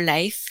out in your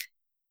life,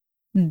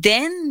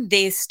 then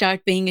they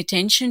start paying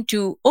attention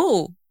to,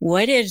 oh,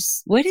 what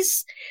is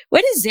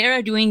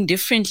Zara doing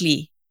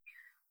differently?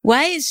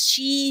 Why is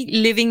she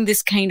living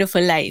this kind of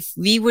a life?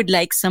 We would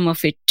like some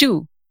of it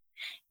too.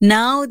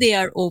 Now they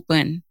are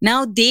open.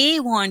 Now they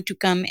want to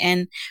come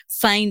and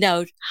find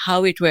out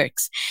how it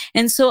works.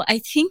 And so I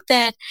think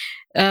that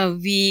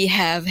we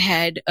have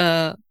had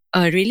a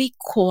really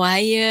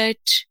quiet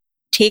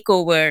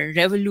takeover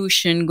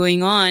revolution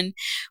going on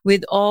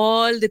with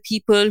all the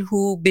people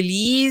who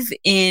believe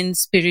in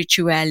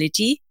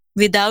spirituality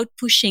without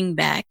pushing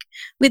back,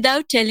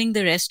 without telling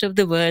the rest of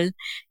the world,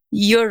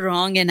 you're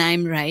wrong and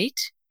I'm right.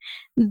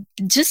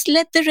 Just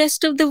let the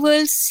rest of the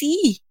world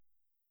see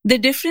the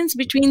difference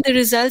between the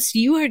results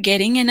you are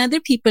getting and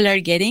other people are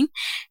getting,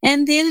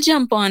 and they'll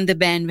jump on the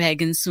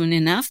bandwagon soon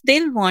enough.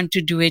 They'll want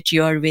to do it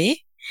your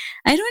way.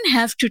 I don't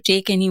have to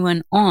take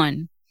anyone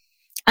on.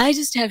 I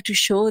just have to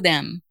show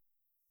them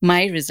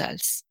my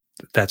results.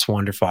 That's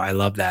wonderful. I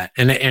love that.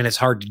 And it's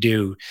hard to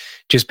do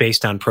just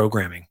based on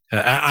programming.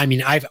 I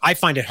mean, I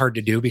find it hard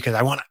to do because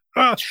I want to,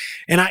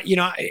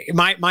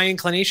 my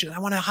inclination, I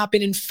want to hop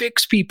in and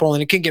fix people,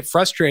 and it can get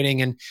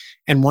frustrating.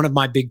 And one of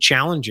my big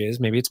challenges,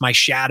 maybe it's my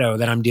shadow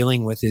that I'm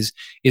dealing with, is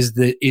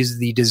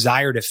the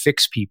desire to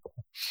fix people.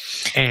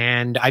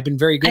 And I've been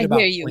very good about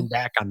pulling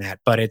back on that,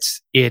 but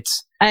it's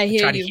I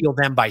try to heal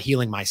them by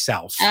healing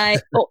myself.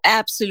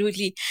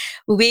 Absolutely.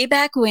 Way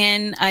back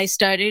when I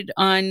started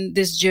on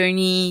this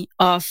journey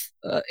of,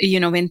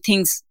 when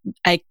things,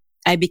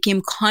 I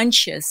became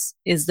conscious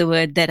is the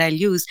word that I'll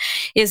use,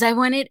 is I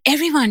wanted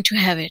everyone to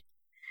have it.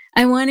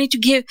 I wanted to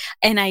give,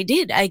 and I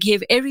did. I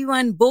gave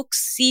everyone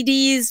books,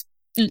 CDs.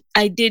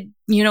 I did,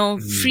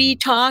 free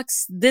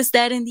talks, this,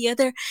 that, and the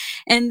other.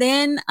 And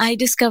then I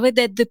discovered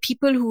that the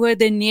people who were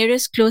the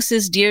nearest,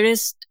 closest,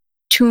 dearest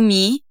to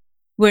me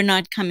were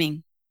not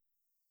coming.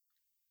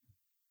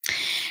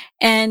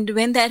 And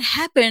when that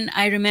happened,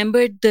 I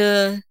remembered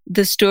the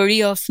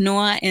story of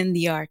Noah and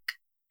the ark.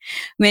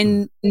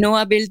 When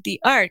Noah built the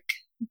ark,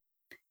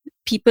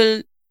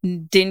 people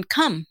didn't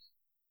come.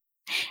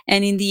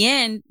 And in the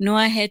end,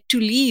 Noah had to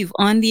leave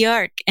on the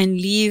ark and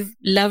leave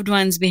loved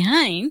ones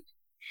behind.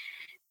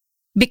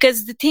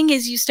 Because the thing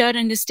is, you start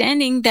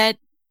understanding that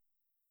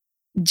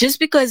just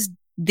because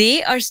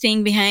they are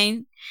staying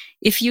behind,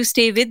 if you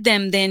stay with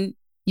them, then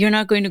you're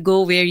not going to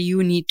go where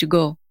you need to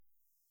go.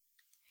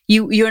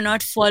 You're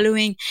not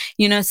following,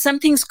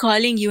 something's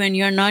calling you and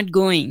you're not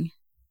going.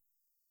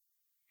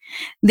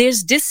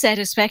 There's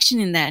dissatisfaction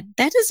in that.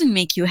 That doesn't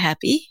make you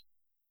happy.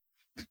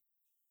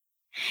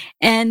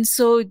 And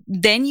so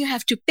then you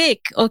have to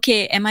pick,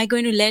 okay, am I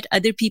going to let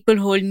other people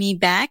hold me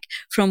back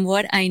from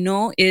what I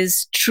know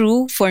is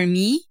true for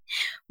me,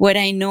 what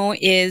I know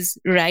is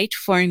right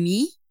for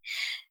me?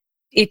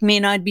 It may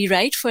not be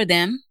right for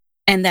them,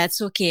 and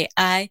that's okay.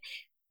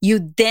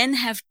 You then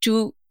have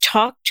to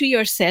talk to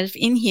yourself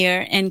in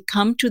here and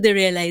come to the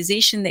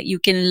realization that you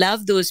can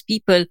love those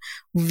people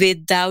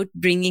without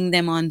bringing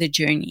them on the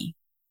journey.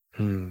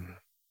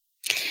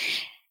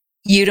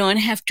 You don't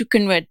have to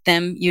convert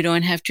them. You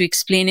don't have to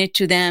explain it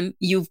to them.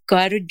 You've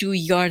got to do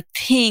your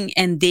thing,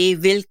 and they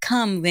will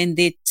come when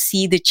they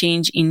see the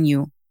change in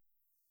you.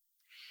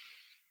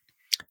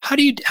 How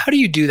do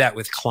you do that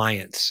with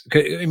clients?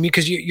 I mean,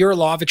 because you're a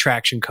law of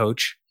attraction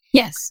coach.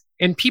 Yes.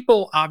 And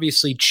people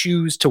obviously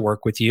choose to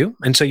work with you,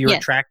 and so you're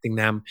attracting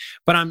them.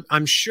 But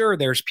I'm sure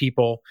there's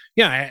people.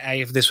 I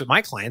have this with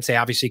my clients. They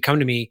obviously come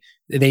to me.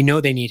 They know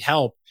they need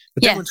help,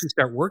 but then once we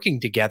start working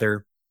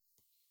together,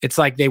 it's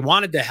like they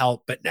wanted to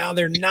help, but now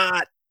they're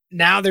not.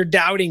 Now they're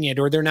doubting it,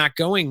 or they're not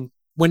going.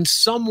 When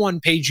someone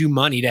pays you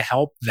money to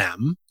help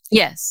them,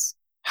 yes.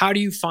 How do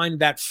you find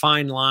that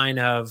fine line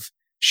of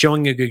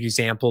showing a good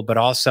example, but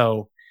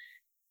also,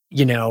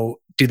 do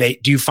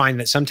you find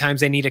that sometimes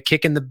they need a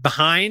kick in the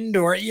behind,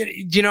 or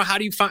how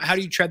do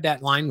you tread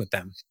that line with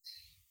them?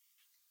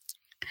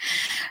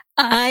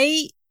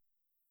 I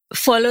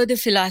follow the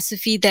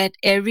philosophy that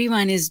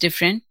everyone is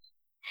different,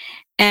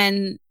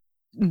 and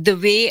the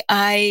way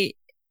I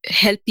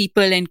help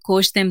people and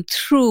coach them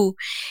through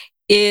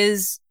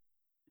is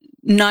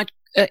not.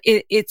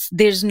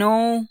 There's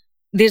no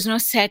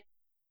set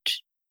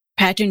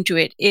pattern to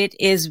it. It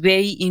is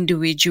very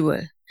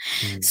individual.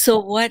 So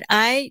what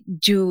I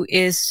do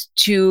is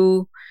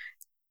to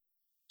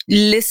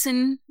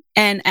listen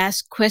and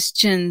ask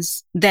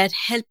questions that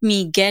help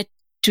me get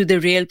to the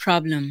real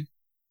problem.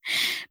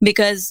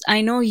 Because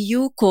I know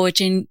you,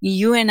 coach, and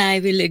you and I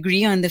will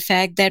agree on the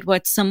fact that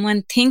what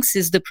someone thinks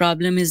is the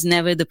problem is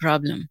never the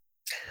problem.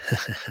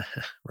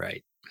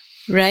 Right.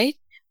 Right?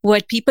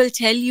 What people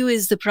tell you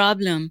is the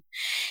problem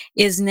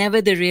is never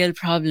the real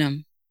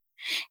problem.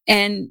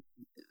 And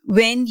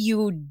when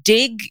you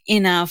dig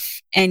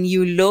enough and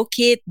you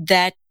locate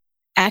that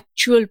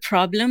actual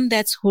problem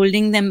that's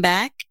holding them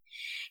back,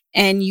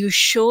 and you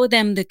show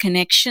them the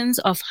connections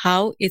of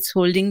how it's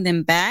holding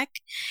them back,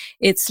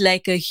 it's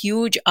like a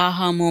huge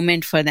aha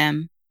moment for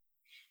them.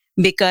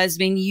 Because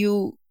when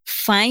you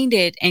find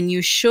it and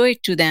you show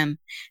it to them,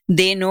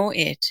 they know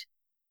it.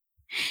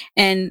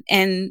 And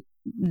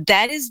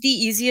that is the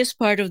easiest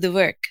part of the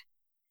work.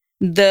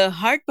 The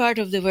hard part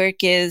of the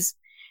work is,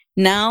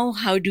 now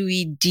how do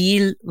we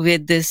deal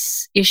with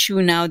this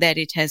issue now that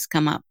it has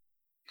come up?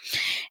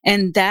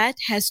 And that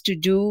has to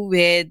do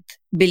with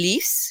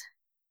beliefs,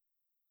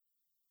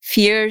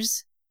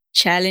 fears,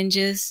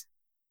 challenges,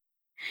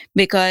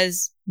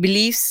 because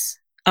beliefs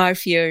are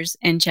fears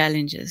and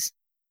challenges.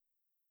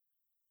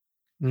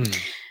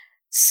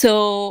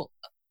 So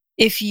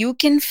if you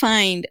can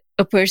find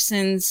a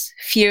person's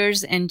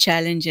fears and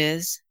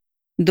challenges,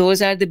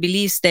 those are the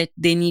beliefs that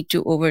they need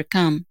to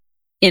overcome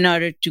in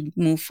order to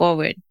move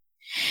forward.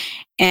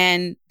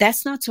 And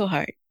that's not so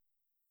hard.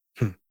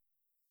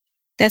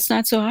 That's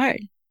not so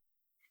hard,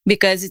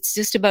 because it's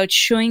just about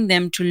showing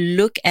them to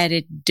look at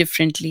it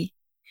differently,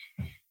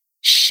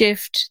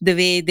 shift the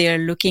way they are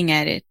looking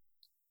at it.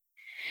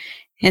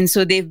 And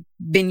so they've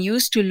been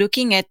used to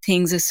looking at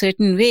things a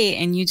certain way,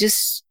 and you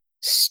just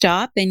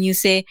stop and you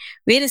say,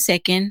 wait a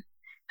second,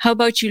 how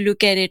about you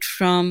look at it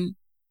from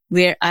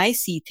where I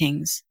see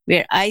things,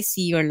 where I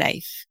see your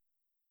life?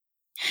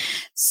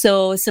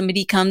 So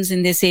somebody comes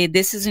and they say,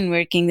 this isn't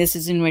working, this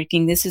isn't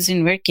working, this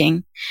isn't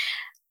working.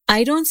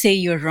 I don't say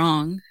you're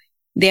wrong.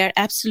 They are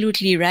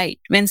absolutely right.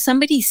 When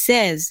somebody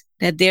says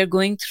that they're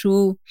going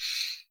through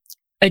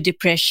a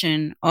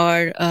depression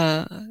or,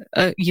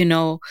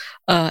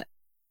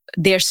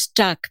 they're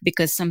stuck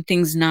because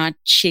something's not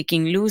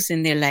shaking loose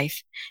in their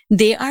life,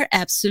 they are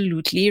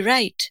absolutely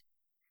right.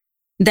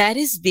 That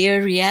is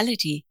their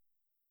reality.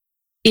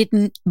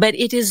 But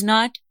it is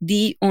not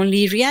the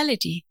only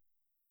reality.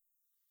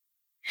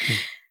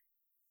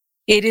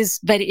 It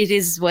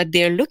is what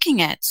they're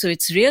looking at. So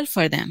it's real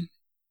for them.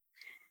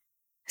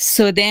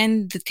 So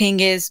then the thing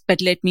is,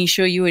 but let me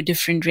show you a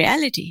different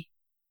reality.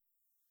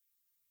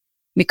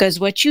 Because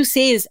what you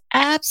say is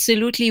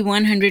absolutely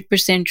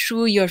 100%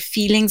 true. Your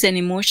feelings and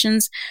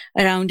emotions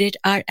around it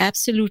are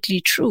absolutely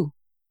true.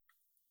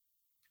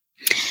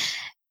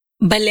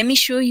 But let me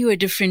show you a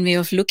different way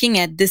of looking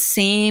at the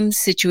same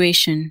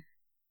situation.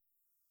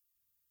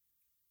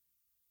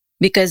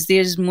 Because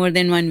there's more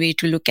than one way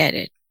to look at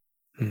it.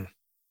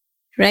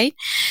 Right?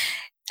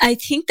 I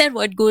think that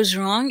what goes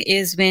wrong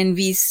is when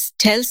we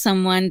tell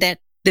someone that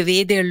the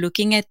way they're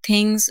looking at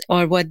things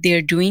or what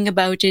they're doing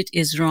about it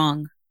is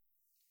wrong.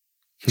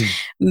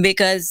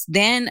 Because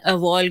then a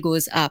wall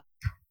goes up.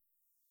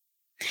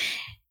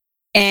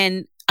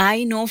 And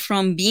I know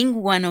from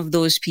being one of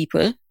those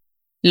people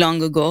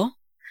long ago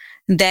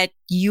that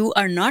you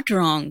are not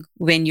wrong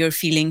when you're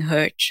feeling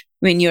hurt,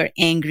 when you're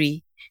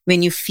angry,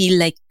 when you feel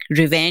like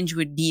revenge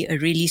would be a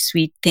really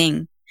sweet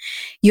thing.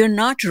 You're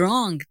not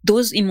wrong.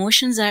 Those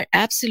emotions are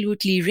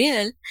absolutely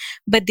real,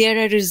 but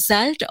they're a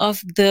result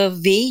of the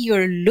way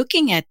you're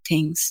looking at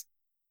things.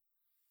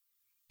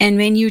 And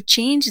when you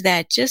change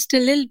that just a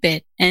little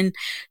bit and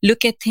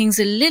look at things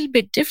a little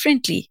bit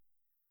differently,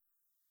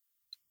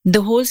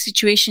 the whole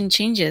situation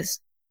changes.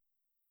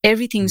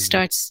 Everything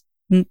starts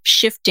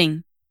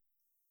shifting.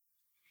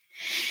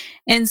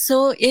 And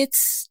so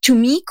to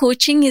me,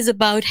 coaching is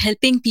about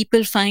helping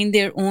people find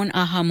their own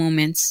aha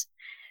moments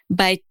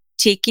by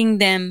taking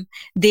them.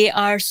 They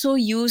are so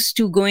used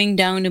to going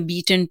down a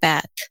beaten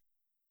path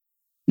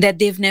that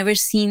they've never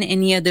seen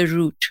any other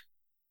route.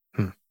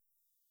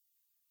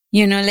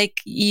 Like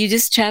you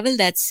just travel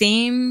that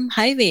same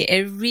highway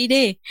every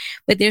day,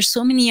 but there's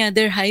so many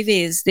other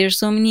highways. There's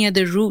so many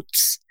other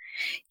routes.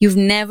 You've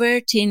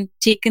never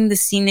taken the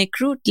scenic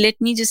route. Let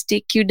me just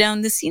take you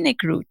down the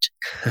scenic route.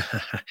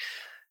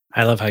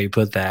 I love how you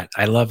put that.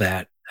 I love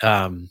that.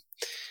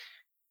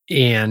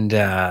 It's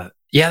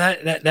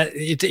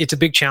a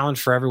big challenge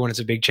for everyone. It's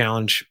a big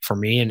challenge for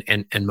me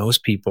and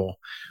most people.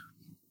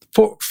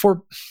 For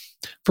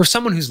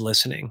someone who's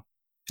listening.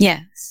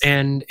 Yes.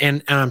 And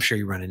I'm sure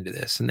you run into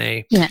this. And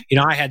I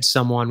had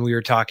someone we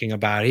were talking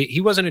about,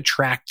 he wasn't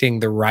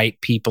attracting the right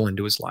people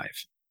into his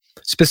life,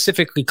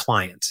 specifically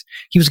clients.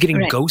 He was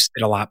getting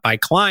ghosted a lot by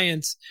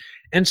clients.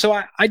 And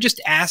so I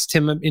just asked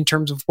him in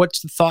terms of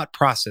what's the thought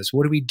process?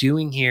 What are we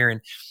doing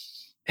here?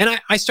 And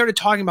I started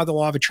talking about the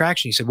law of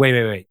attraction. He said,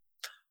 wait.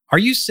 Are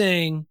you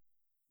saying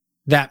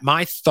that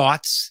my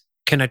thoughts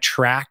can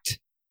attract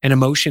and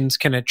emotions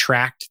can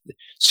attract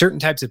certain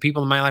types of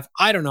people in my life?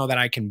 I don't know that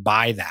I can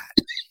buy that.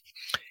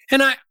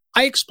 And I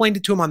explained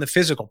it to him on the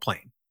physical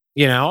plane.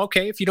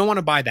 Okay, if you don't want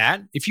to buy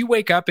that, if you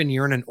wake up and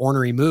you're in an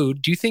ornery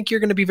mood, do you think you're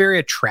going to be very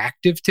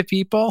attractive to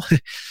people?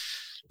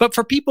 But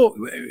for people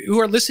who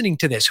are listening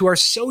to this, who are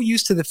so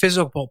used to the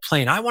physical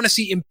plane, I want to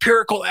see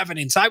empirical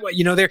evidence.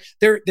 They're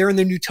in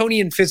the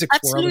Newtonian physics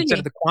world instead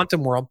of the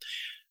quantum world.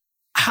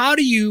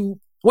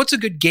 What's a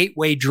good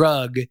gateway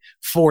drug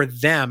for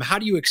them? How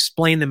do you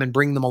explain them and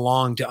bring them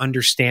along to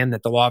understand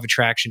that the law of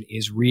attraction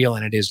is real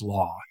and it is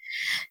law?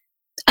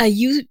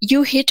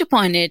 You hit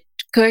upon it,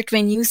 Kurt,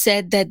 when you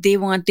said that they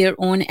want their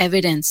own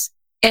evidence.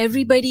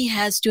 Everybody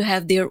has to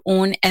have their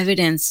own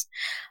evidence.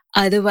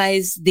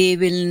 Otherwise, they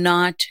will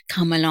not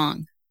come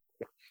along.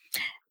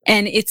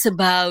 And it's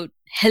about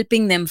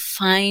helping them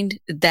find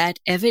that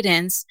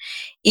evidence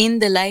in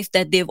the life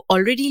that they've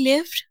already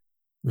lived,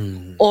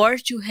 or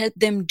to help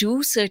them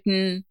do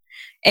certain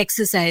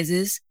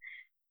exercises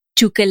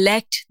to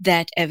collect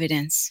that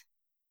evidence.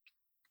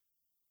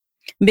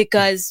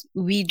 Because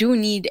we do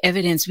need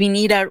evidence. We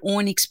need our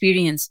own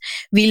experience.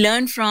 We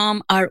learn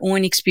from our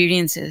own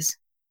experiences.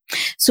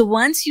 So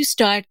once you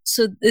start,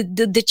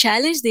 the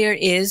challenge there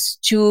is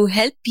to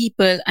help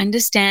people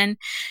understand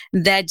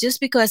that just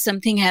because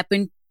something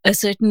happened a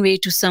certain way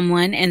to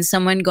someone and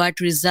someone got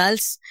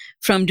results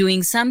from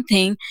doing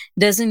something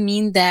doesn't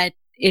mean that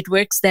it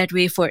works that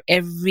way for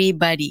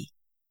everybody.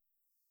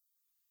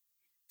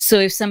 So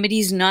if somebody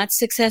is not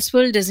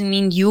successful, doesn't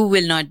mean you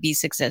will not be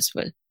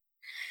successful.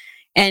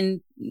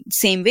 And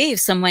same way, if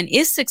someone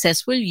is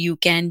successful, you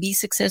can be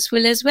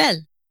successful as well.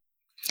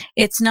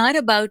 It's not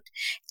about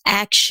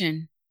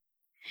action,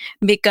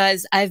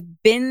 because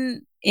I've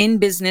been in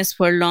business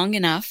for long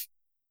enough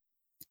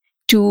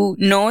to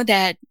know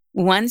that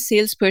one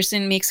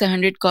salesperson makes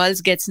 100 calls,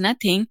 gets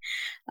nothing.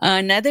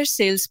 Another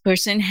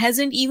salesperson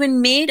hasn't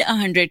even made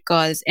 100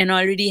 calls and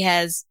already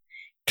has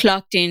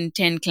clocked in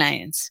 10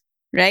 clients,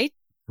 right?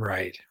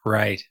 Right.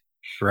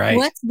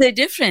 What's the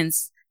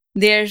difference?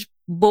 They're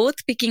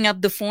both picking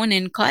up the phone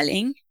and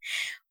calling.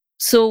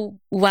 So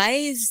why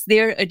is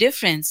there a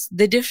difference?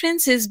 The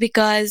difference is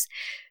because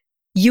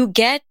you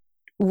get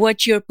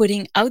what you're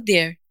putting out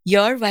there.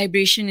 Your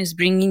vibration is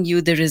bringing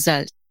you the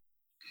result.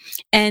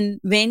 And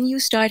when you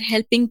start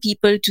helping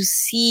people to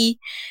see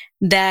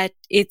that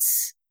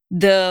it's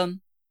the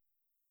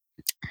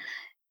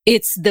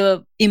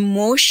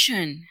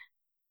emotion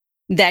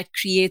that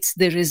creates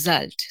the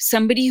result.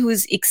 Somebody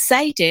who's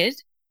excited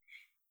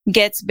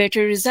gets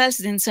better results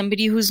than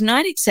somebody who's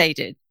not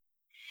excited.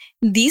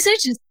 These are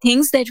just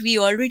things that we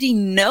already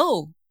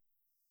know.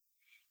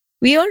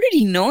 We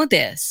already know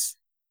this.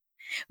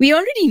 We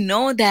already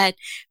know that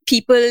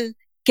people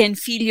can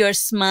feel your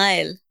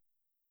smile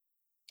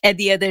at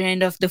the other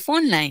end of the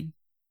phone line.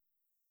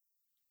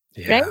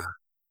 Yeah. Right?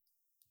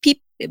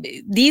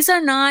 These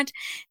are not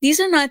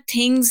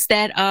things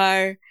that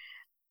are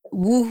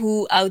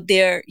woohoo out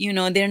there.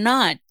 They're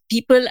not.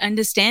 People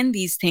understand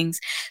these things.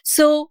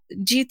 So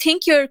do you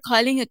think you're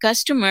calling a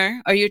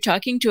customer or you're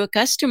talking to a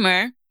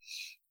customer?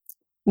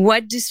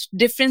 What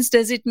difference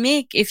does it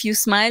make if you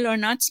smile or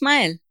not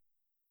smile?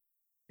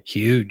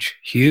 Huge.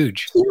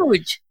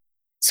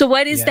 So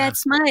what is that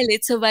smile?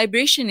 It's a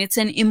vibration. It's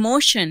an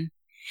emotion.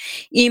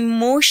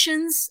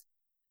 Emotions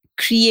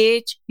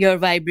create your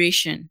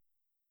vibration.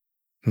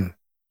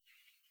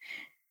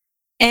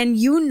 And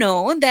you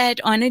know that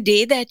on a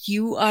day that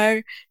you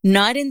are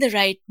not in the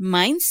right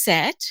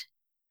mindset,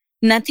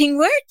 nothing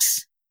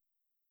works.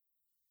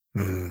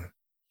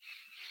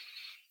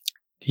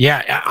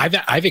 Yeah,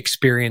 I've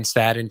experienced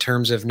that in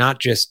terms of not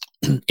just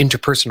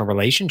interpersonal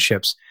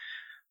relationships,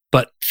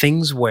 but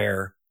things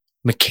where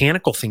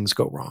mechanical things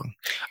go wrong.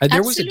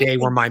 There was a day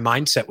where my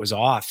mindset was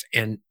off,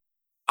 and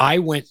I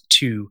went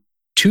to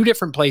 2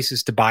 different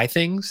places to buy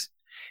things,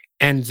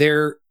 and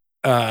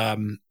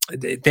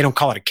they don't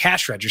call it a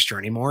cash register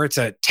anymore. It's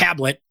a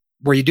tablet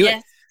where you do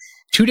it.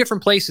 2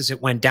 different places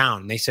it went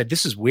down. They said,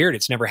 this is weird.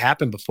 It's never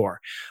happened before.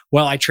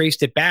 Well, I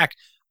traced it back.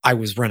 I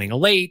was running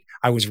late.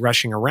 I was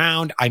rushing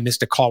around. I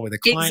missed a call with a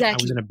client. I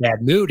was in a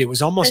bad mood. It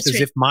was almost as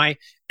if my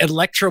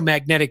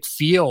electromagnetic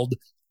field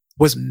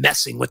was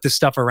messing with the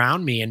stuff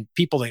around me. And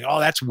people think, oh,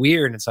 that's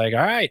weird. And it's like, all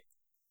right,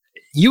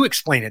 you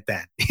explain it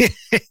then.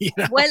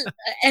 Well,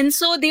 and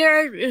so there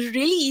are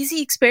really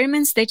easy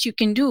experiments that you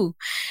can do.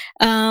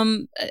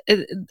 One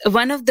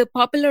of the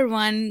popular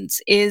ones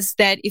is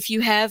that if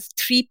you have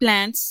 3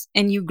 plants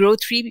and you grow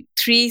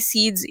three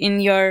seeds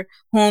in your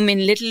home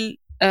in little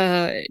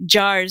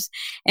jars,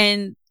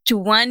 and to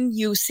one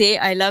you say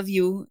I love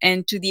you,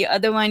 and to the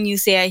other one you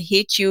say I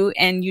hate you,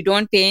 and you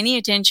don't pay any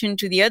attention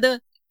to the other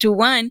to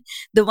one,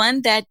 the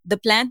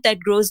plant that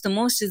grows the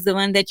most is the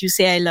one that you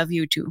say I love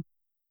you to.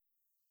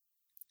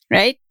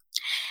 Right?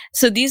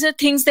 So these are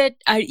things that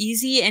are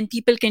easy and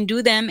people can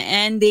do them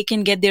and they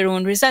can get their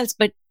own results.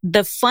 But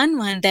the fun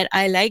one that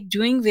I like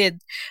doing with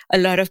a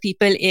lot of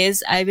people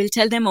is I will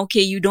tell them,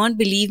 okay, you don't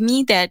believe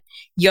me that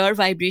your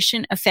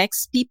vibration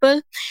affects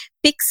people.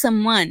 Pick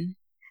someone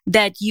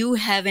that you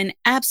have an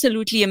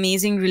absolutely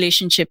amazing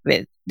relationship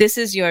with. This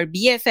is your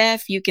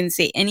BFF. You can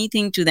say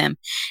anything to them.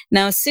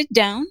 Now sit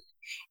down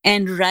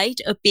and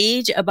write a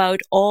page about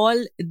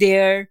all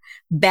their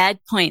bad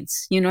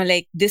points,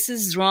 like this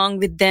is wrong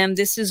with them,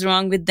 this is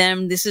wrong with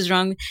them, this is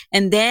wrong.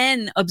 And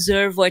then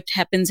observe what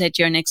happens at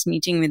your next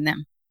meeting with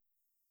them.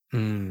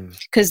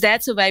 Because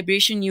that's a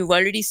vibration you've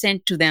already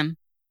sent to them.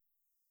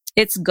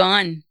 It's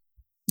gone.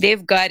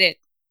 They've got it.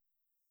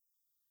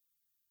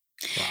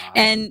 Wow.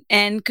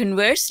 And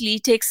conversely,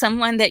 take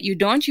someone that you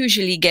don't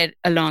usually get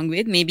along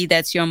with. Maybe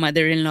that's your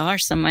mother-in-law or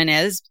someone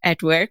else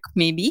at work,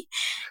 maybe,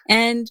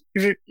 and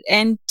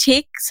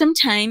take some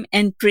time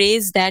and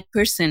praise that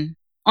person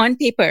on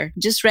paper.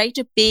 Just write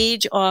a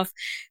page of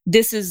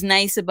this is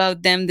nice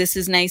about them, this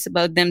is nice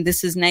about them,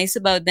 this is nice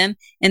about them,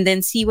 and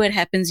then see what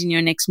happens in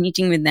your next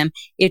meeting with them.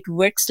 It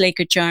works like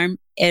a charm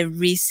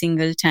every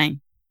single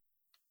time.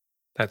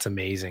 That's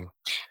amazing.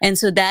 And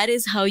so that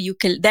is how you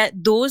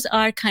those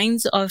are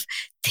kinds of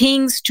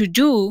things to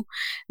do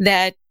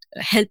that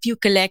help you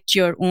collect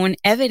your own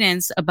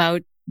evidence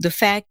about the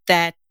fact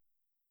that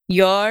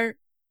your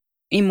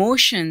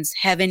emotions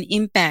have an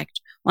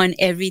impact on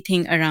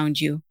everything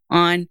around you,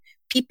 on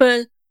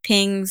people,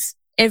 things,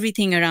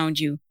 everything around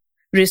you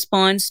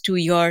responds to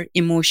your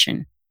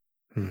emotion.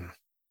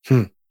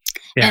 Yeah,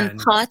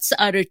 and thoughts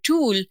are a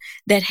tool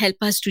that help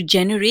us to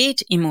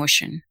generate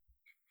emotion.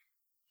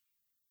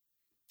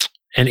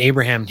 And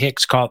Abraham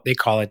Hicks call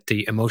it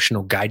the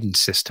emotional guidance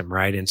system,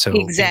 right? And so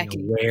exactly.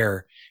 being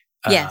aware,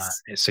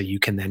 so you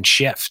can then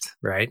shift,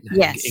 right?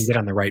 Yes. And get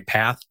on the right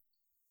path.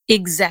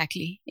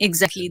 Exactly.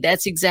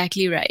 That's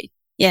exactly right.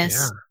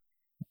 Yes.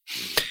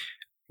 Yeah.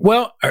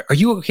 Well, are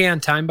you okay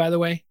on time, by the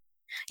way?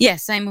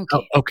 Yes, I'm okay.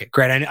 Oh, okay,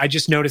 great. I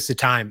just noticed the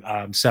time.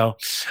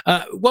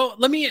 Well,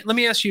 let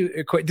me ask you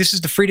a quick. This is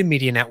the Freedom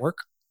Media Network.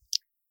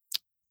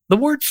 The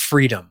word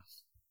freedom.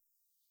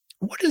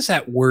 What does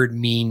that word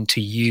mean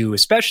to you,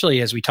 especially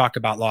as we talk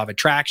about law of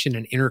attraction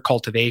and inner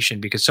cultivation?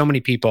 Because so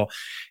many people,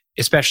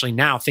 especially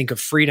now, think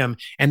of freedom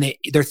and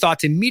their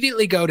thoughts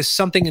immediately go to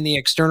something in the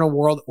external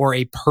world or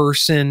a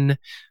person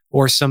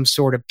or some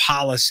sort of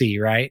policy,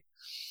 right?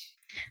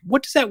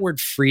 What does that word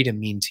freedom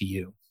mean to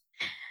you?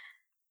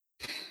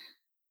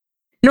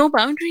 No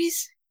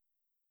boundaries.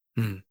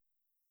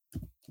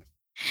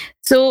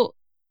 So,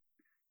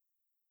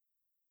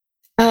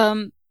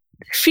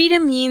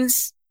 freedom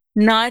means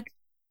not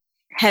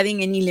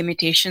having any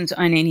limitations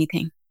on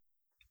anything.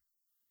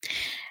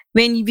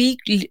 When we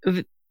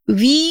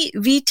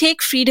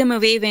take freedom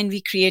away when we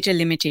create a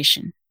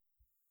limitation.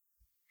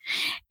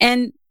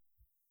 And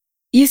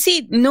you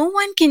see, no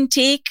one can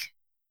take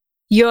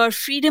your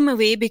freedom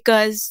away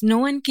because no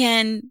one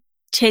can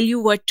tell you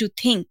what to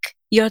think.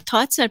 Your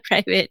thoughts are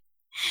private.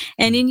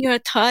 And in your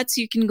thoughts,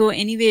 you can go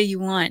anywhere you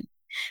want.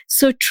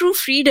 So true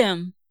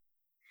freedom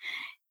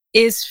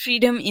is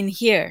freedom in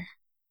here.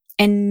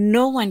 And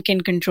no one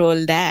can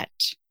control that.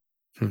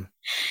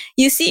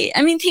 You see,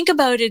 I mean, think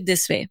about it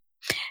this way.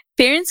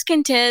 Parents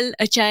can tell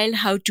a child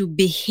how to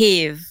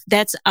behave.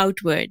 That's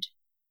outward.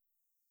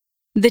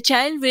 The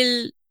child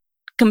will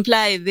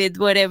comply with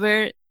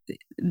whatever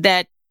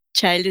that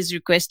child is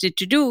requested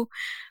to do,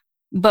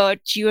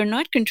 but you are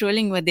not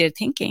controlling what they're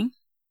thinking.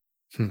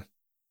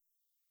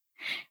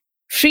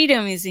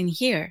 Freedom is in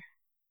here.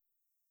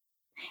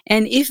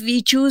 And if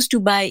we choose to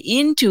buy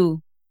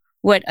into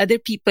what other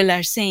people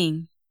are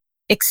saying,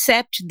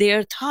 accept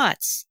their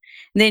thoughts,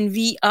 then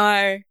we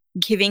are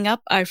giving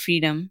up our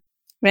freedom,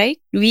 right?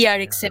 We are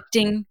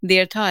accepting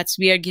their thoughts.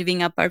 We are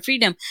giving up our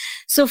freedom.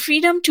 So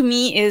freedom to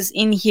me is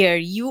in here.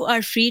 You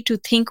are free to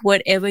think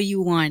whatever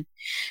you want.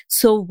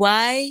 So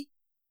why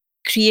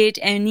create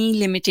any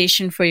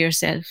limitation for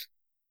yourself?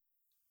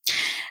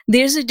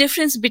 There's a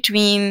difference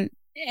between,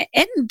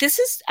 and this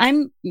is,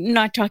 I'm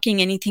not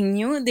talking anything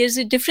new. There's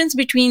a difference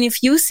between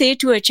if you say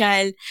to a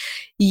child,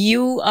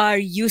 you are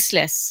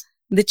useless,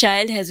 the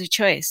child has a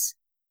choice.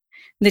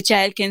 The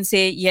child can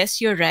say, yes,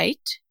 you're right.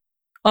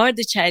 Or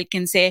the child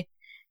can say,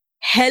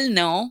 hell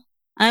no,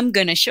 I'm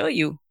going to show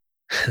you.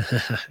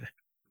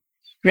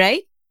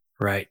 Right?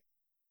 Right.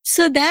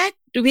 So that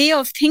way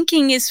of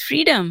thinking is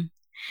freedom.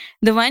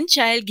 The one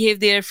child gave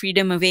their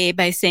freedom away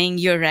by saying,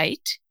 you're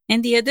right.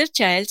 And the other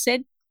child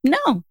said,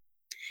 no,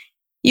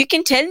 you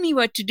can tell me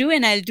what to do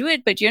and I'll do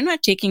it, but you're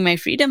not taking my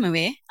freedom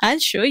away. I'll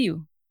show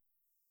you.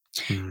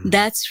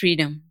 That's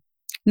freedom.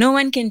 No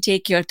one can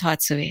take your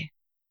thoughts away.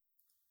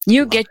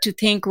 You get to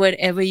think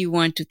whatever you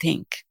want to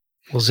think.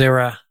 Well,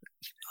 Zara,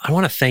 I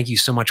want to thank you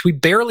so much. We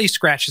barely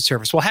scratched the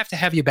surface. We'll have to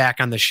have you back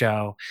on the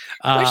show.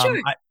 For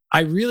sure.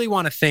 I really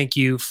want to thank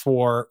you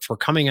for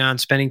coming on,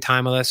 spending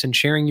time with us, and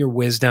sharing your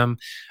wisdom.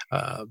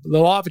 The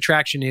law of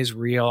attraction is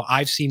real.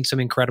 I've seen some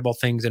incredible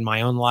things in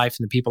my own life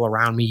and the people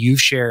around me.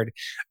 You've shared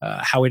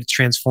how it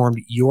transformed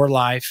your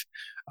life.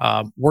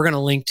 We're going to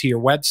link to your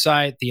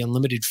website, the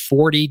Unlimited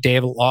 40-Day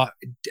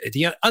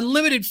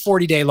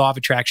Law of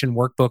Attraction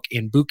Workbook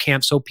in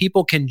Bootcamp, so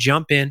people can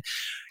jump in.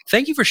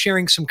 Thank you for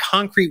sharing some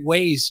concrete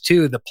ways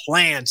too, the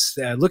plants,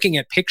 looking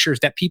at pictures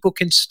that people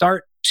can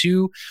start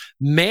to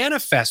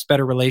manifest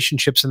better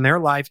relationships in their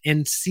life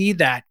and see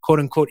that quote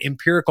unquote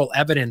empirical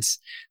evidence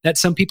that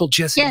some people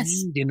just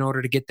need in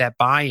order to get that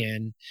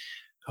buy-in.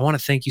 I want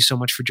to thank you so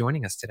much for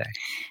joining us today.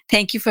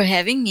 Thank you for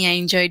having me. I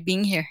enjoyed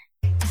being here.